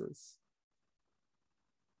decreases.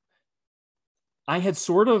 I had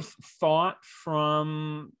sort of thought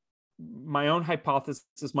from my own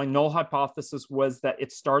hypothesis, my null hypothesis was that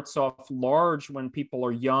it starts off large when people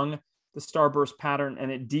are young, the starburst pattern,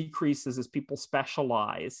 and it decreases as people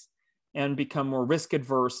specialize and become more risk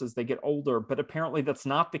adverse as they get older. But apparently that's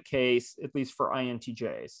not the case, at least for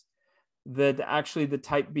INTJs, that actually the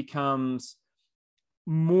type becomes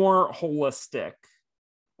more holistic,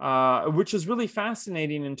 which is really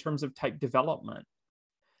fascinating in terms of type development.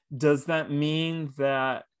 Does that mean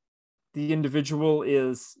that the individual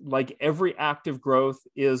is, like every active growth,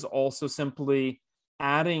 is also simply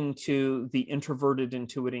adding to the introverted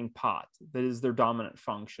intuiting pot that is their dominant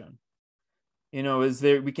function?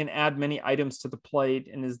 We can add many items to the plate,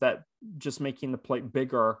 and is that just making the plate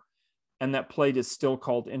bigger, and that plate is still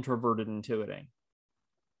called introverted intuiting?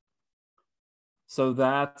 So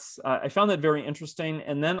I found that very interesting.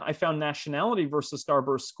 And then I found nationality versus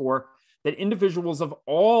starburst score, that individuals of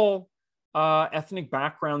all ethnic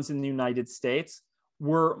backgrounds in the United States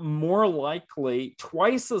were more likely,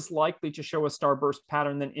 twice as likely to show a starburst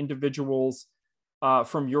pattern than individuals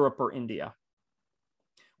from Europe or India,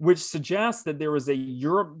 which suggests that there is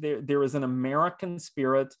an American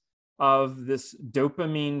spirit of this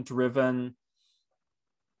dopamine-driven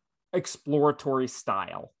exploratory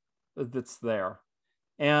style that's there.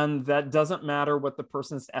 And that doesn't matter what the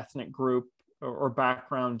person's ethnic group or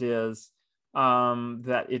background is,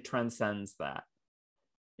 that it transcends that.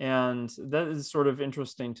 And that is sort of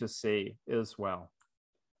interesting to see as well.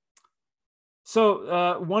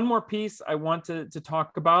 So one more piece I want to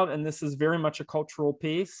talk about, and this is very much a cultural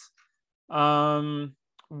piece. When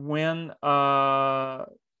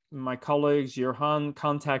my colleague Jirhan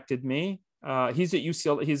contacted me. He's at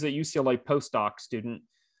UCLA postdoc student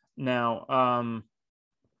now,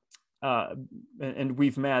 and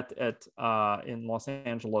we've met at in Los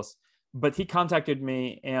Angeles. But he contacted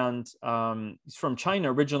me, and he's from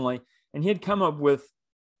China originally, and he had come up with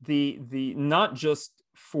the not just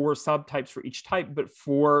 4 subtypes for each type, but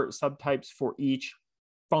 4 subtypes for each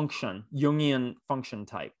function, Jungian function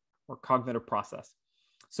type or cognitive process.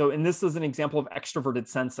 So, and this is an example of extroverted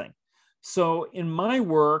sensing. So in my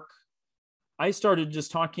work, I started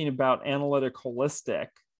just talking about analytic holistic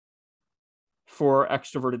for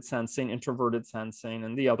extroverted sensing, introverted sensing,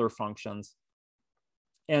 and the other functions.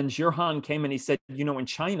 And Jirhan came and he said, you know, in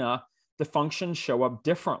China, the functions show up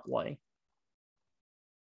differently.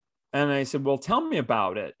 And I said, well, tell me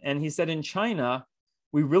about it. And he said, in China,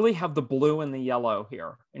 we really have the blue and the yellow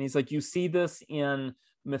here. And he's like, you see this in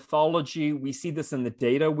mythology. We see this in the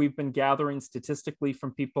data we've been gathering statistically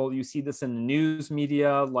from people. You see this in the news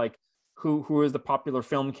media, like who is the popular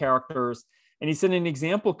film characters. And he said an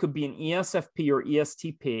example could be an ESFP or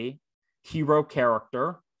ESTP hero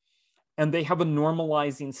character, and they have a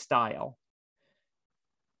normalizing style.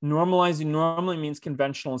 Normalizing normally means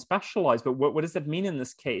conventional and specialized, but what does that mean in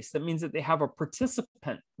this case? That means that they have a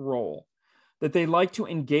participant role, that they like to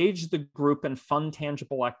engage the group in fun,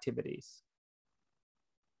 tangible activities.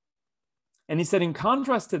 And he said, in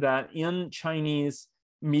contrast to that, in Chinese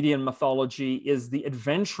media and mythology is the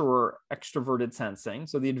adventurer extroverted sensing.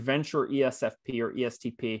 So the adventurer ESFP or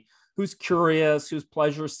ESTP, who's curious, who's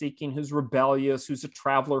pleasure-seeking, who's rebellious, who's a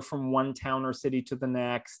traveler from one town or city to the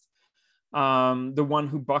next, the one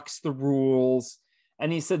who bucks the rules.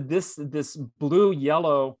 And he said this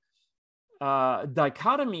blue-yellow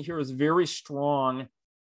dichotomy here is very strong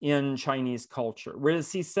in Chinese culture.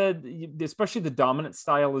 Whereas he said, especially the dominant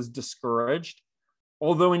style is discouraged,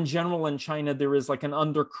 although in general in China, there is like an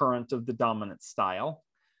undercurrent of the dominant style.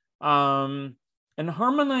 And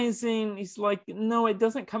harmonizing, he's like, no, it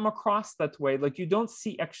doesn't come across that way. Like you don't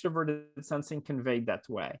see extroverted sensing conveyed that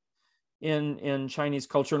way in Chinese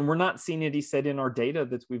culture. And we're not seeing it, he said, in our data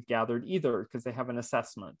that we've gathered either, because they have an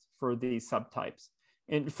assessment for these subtypes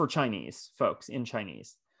for Chinese folks in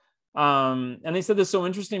Chinese. And they said this is so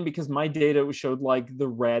interesting because my data showed like the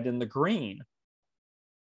red and the green.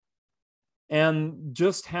 And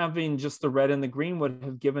just having just the red and the green would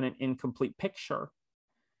have given an incomplete picture.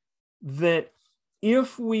 That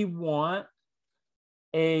if we want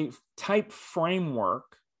a type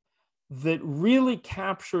framework that really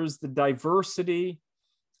captures the diversity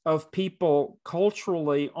of people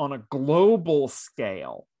culturally on a global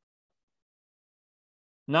scale,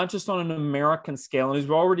 not just on an American scale. And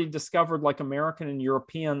we've already discovered like American and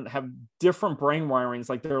European have different brain wirings,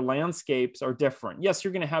 like their landscapes are different. Yes,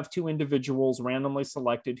 you're going to have 2 individuals randomly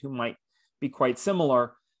selected who might be quite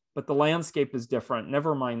similar, but the landscape is different.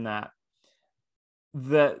 Never mind that.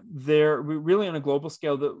 That they're really on a global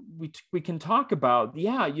scale that we can talk about,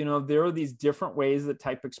 yeah, you know, there are these different ways that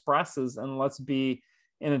type expresses, and let's be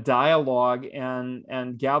in a dialogue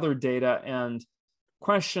and gather data and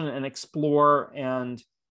question and explore and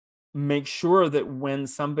make sure that when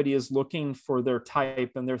somebody is looking for their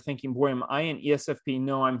type and they're thinking, boy, am I an ESFP?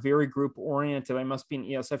 No, I'm very group oriented. I must be an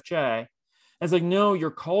ESFJ. And it's like, no,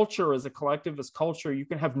 your culture as a collectivist culture, you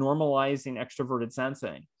can have normalizing extroverted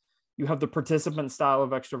sensing. You have the participant style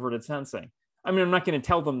of extroverted sensing. I mean, I'm not going to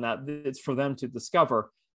tell them that. It's for them to discover.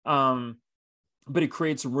 But it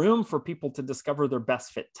creates room for people to discover their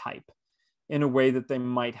best fit type in a way that they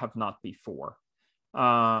might have not before.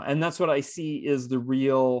 And that's what I see is the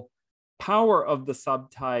real power of the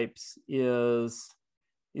subtypes is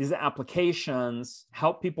applications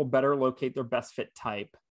help people better locate their best fit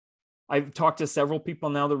type. I've talked to several people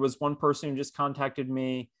now. There was one person who just contacted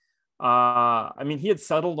me. I mean, he had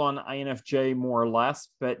settled on INFJ more or less,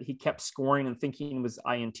 but he kept scoring and thinking it was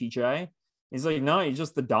INTJ. He's like, no, he's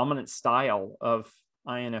just the dominant style of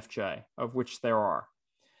INFJ, of which there are.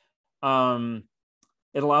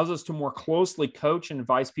 It allows us to more closely coach and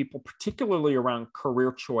advise people, particularly around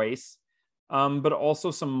career choice, but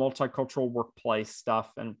also some multicultural workplace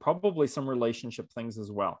stuff and probably some relationship things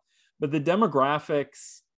as well. But the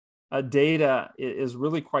demographics data is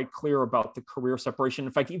really quite clear about the career separation.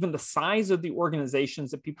 In fact, even the size of the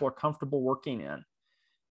organizations that people are comfortable working in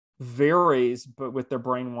varies, but with their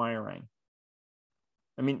brain wiring.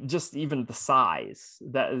 I mean, just even the size,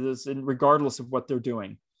 that is regardless of what they're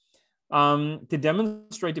doing. To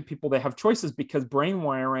demonstrate to people they have choices, because brain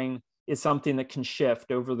wiring is something that can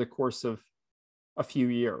shift over the course of a few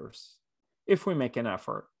years if we make an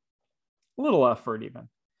effort, a little effort even.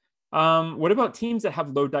 What about teams that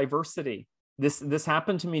have low diversity? This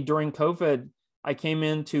happened to me during COVID. I came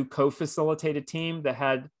in to co-facilitate a team that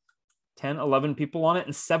had 10, 11 people on it,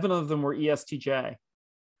 and 7 of them were ESTJ.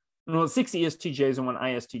 No, 6 ESTJs and 1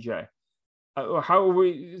 ISTJ. How are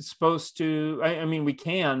we supposed to, I mean, we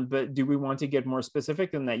can, but do we want to get more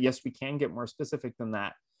specific than that? Yes, we can get more specific than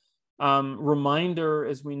that. Reminder,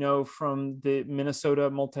 as we know from the Minnesota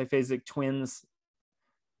multiphasic twins,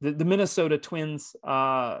 the Minnesota twins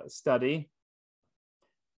study,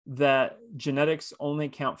 that genetics only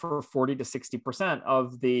account for 40 to 60%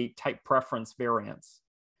 of the type preference variance.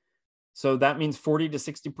 So that means 40 to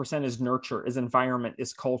 60% is nurture, is environment,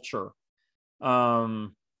 is culture,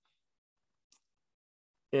 gender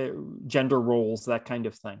roles, that kind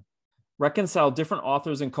of thing. Reconcile different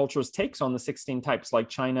authors and cultures' takes on the 16 types, like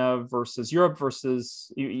China versus Europe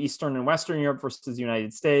versus Eastern and Western Europe versus the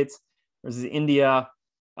United States versus India.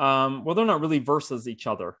 Well, they're not really versus each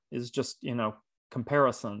other. It's just,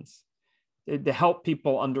 comparisons to help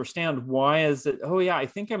people understand why is it, oh yeah, I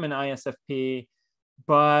think I'm an ISFP,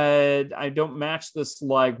 but I don't match this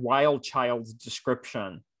like wild child's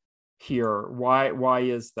description here. Why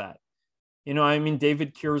is that? I mean,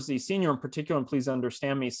 David Kiersey Sr. in particular, and please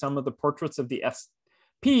understand me, some of the portraits of the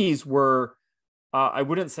SPs were, I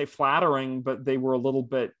wouldn't say flattering, but they were a little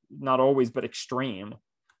bit, not always, but extreme.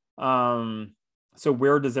 So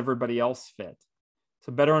where does everybody else fit?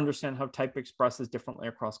 So better understand how type expresses differently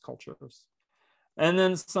across cultures. And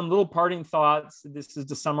then some little parting thoughts. This is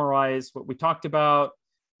to summarize what we talked about.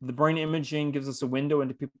 The brain imaging gives us a window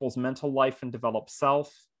into people's mental life and developed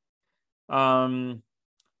self.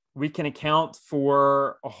 We can account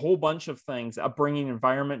for a whole bunch of things: upbringing,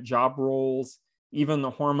 environment, job roles, even the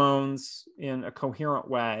hormones in a coherent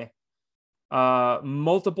way.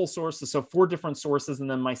 Multiple sources, so 4 different sources, and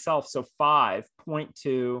then myself, so 5 point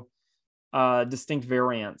to distinct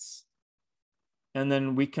variants. And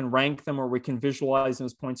then we can rank them, or we can visualize them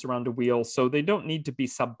as points around a wheel, so they don't need to be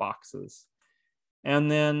sub boxes. And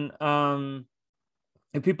then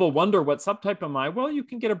if people wonder what subtype am I, well, you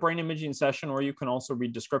can get a brain imaging session, or you can also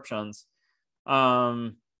read descriptions.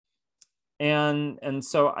 And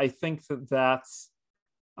so I think that's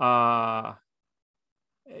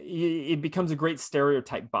it becomes a great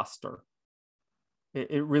stereotype buster.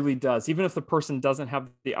 It really does. Even if the person doesn't have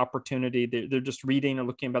the opportunity, they're just reading or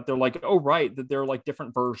looking about, they're like, oh, right, that they're like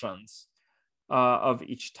different versions of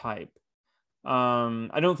each type.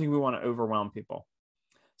 I don't think we want to overwhelm people.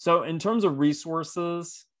 So in terms of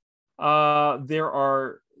resources, there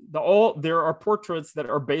are portraits that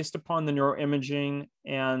are based upon the neuroimaging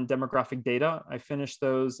and demographic data. I finished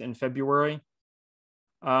those in February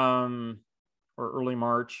or early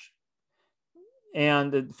March,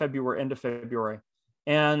 and end of February.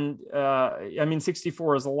 And I mean,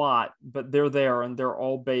 64 is a lot, but they're there, and they're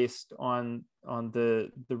all based on the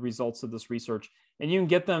results of this research. And you can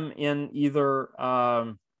get them in either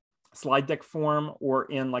slide deck form or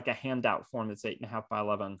in like a handout form that's 8.5 by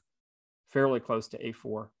 11, fairly close to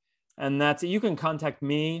A4. And that's it. You can contact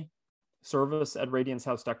me,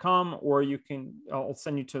 service@radiancehouse.com, or I'll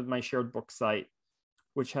send you to my shared book site,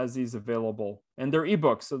 which has these available, and they're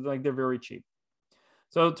ebooks, so they're very cheap.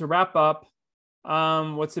 So to wrap up,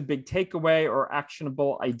 what's a big takeaway or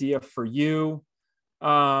actionable idea for you?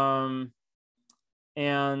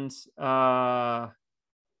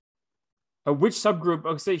 Which subgroup?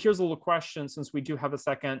 Okay, here's a little question, since we do have a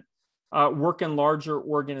second. Work in larger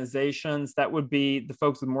organizations, that would be the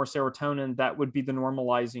folks with more serotonin, that would be the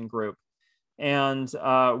normalizing group. And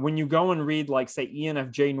when you go and read, like, say,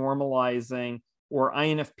 ENFJ normalizing or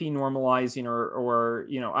INFP normalizing or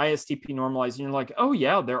ISTP normalizing, you're like, oh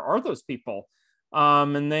yeah, there are those people.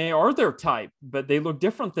 And they are their type, but they look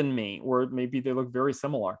different than me, or maybe they look very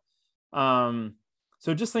similar.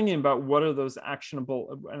 So just thinking about what are those an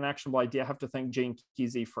actionable idea. I have to thank Jane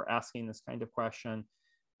Kesey for asking this kind of question.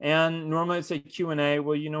 And normally I'd say Q&A.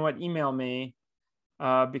 Well, you know what? Email me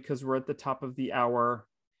because we're at the top of the hour.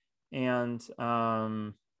 And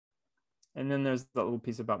then there's that little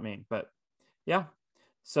piece about me. But yeah,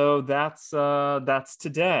 so that's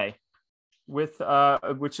today, with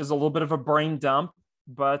which is a little bit of a brain dump.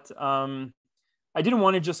 But I didn't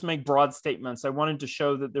want to just make broad statements. I wanted to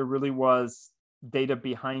show that there really was data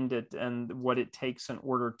behind it and what it takes in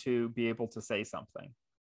order to be able to say something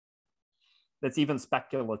that's even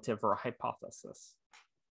speculative or a hypothesis.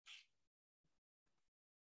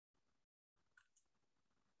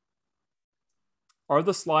 Are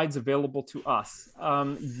the slides available to us?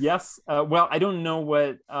 Yes. Well, I don't know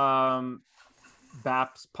what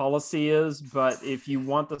BAPT's policy is, but if you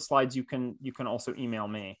want the slides, you can also email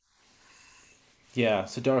me. Yeah,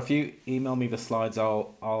 so Dara, if you email me the slides,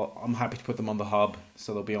 I'm happy to put them on the hub,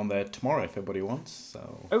 so they'll be on there tomorrow if everybody wants.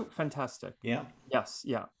 So Oh, fantastic. yeah, Yes,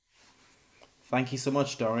 yeah. thank you so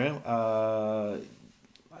much, Dario.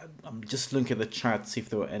 I'm just looking at the chat, see if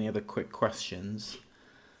there were any other quick questions.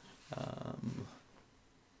 Um,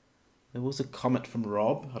 there was a comment from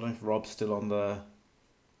Rob. I don't know if Rob's still on the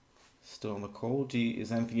call. Is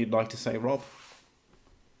there anything you'd like to say, Rob?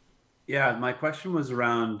 Yeah, my question was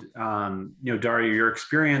around, Dario, your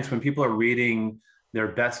experience when people are reading their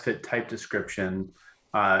best fit type description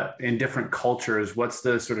in different cultures. What's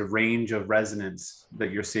the sort of range of resonance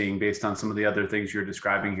that you're seeing based on some of the other things you're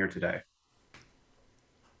describing here today?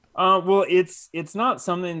 Well, it's not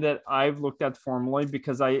something that I've looked at formally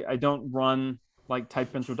because I don't run like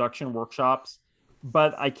type introduction workshops,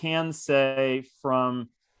 but I can say from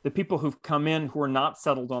the people who've come in who are not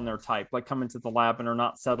settled on their type, like come into the lab and are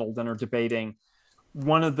not settled and are debating,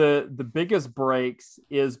 one of the biggest breaks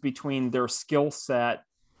is between their skill set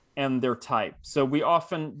and their type. So we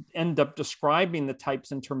often end up describing the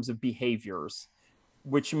types in terms of behaviors,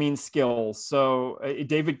 which means skills. So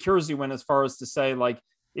David Kiersey went as far as to say, like,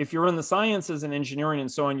 if you're in the sciences and engineering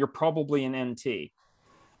and so on, you're probably an NT.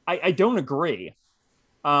 I don't agree,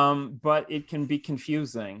 but it can be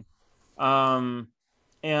confusing. And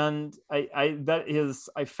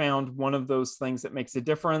I found one of those things that makes a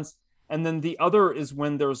difference. And then the other is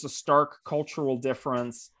when there's a stark cultural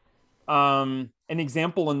difference. An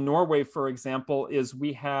example in Norway, for example, is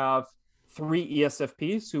we have 3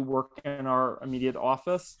 ESFPs who work in our immediate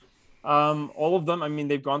office. All of them, I mean,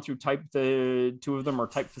 they've gone through type. The 2 of them are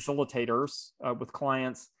type facilitators with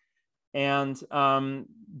clients, and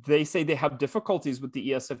they say they have difficulties with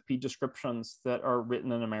the ESFP descriptions that are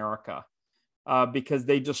written in America because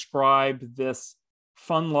they describe this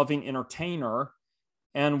fun-loving entertainer,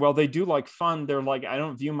 and while they do like fun, they're like, I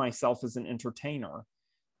don't view myself as an entertainer.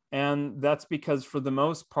 And that's because for the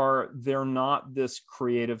most part, they're not this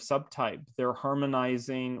creative subtype. They're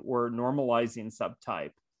harmonizing or normalizing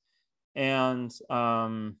subtype. And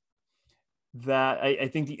that I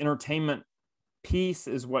think the entertainment piece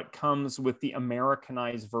is what comes with the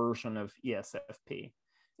Americanized version of ESFP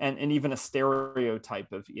and even a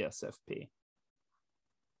stereotype of ESFP.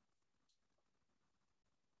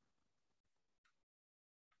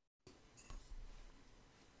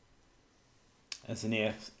 As an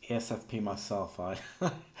ESFP myself, I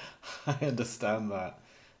I understand that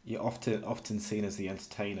you're often seen as the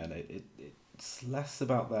entertainer, and it's less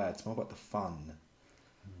about that. It's more about the fun,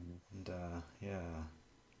 and yeah.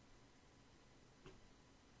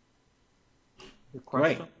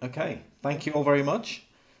 Great. Okay. Thank you all very much.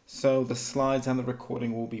 So the slides and the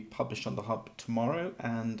recording will be published on the hub tomorrow,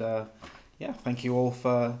 and yeah, thank you all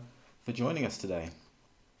for joining us today.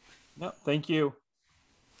 No, thank you.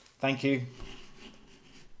 Thank you.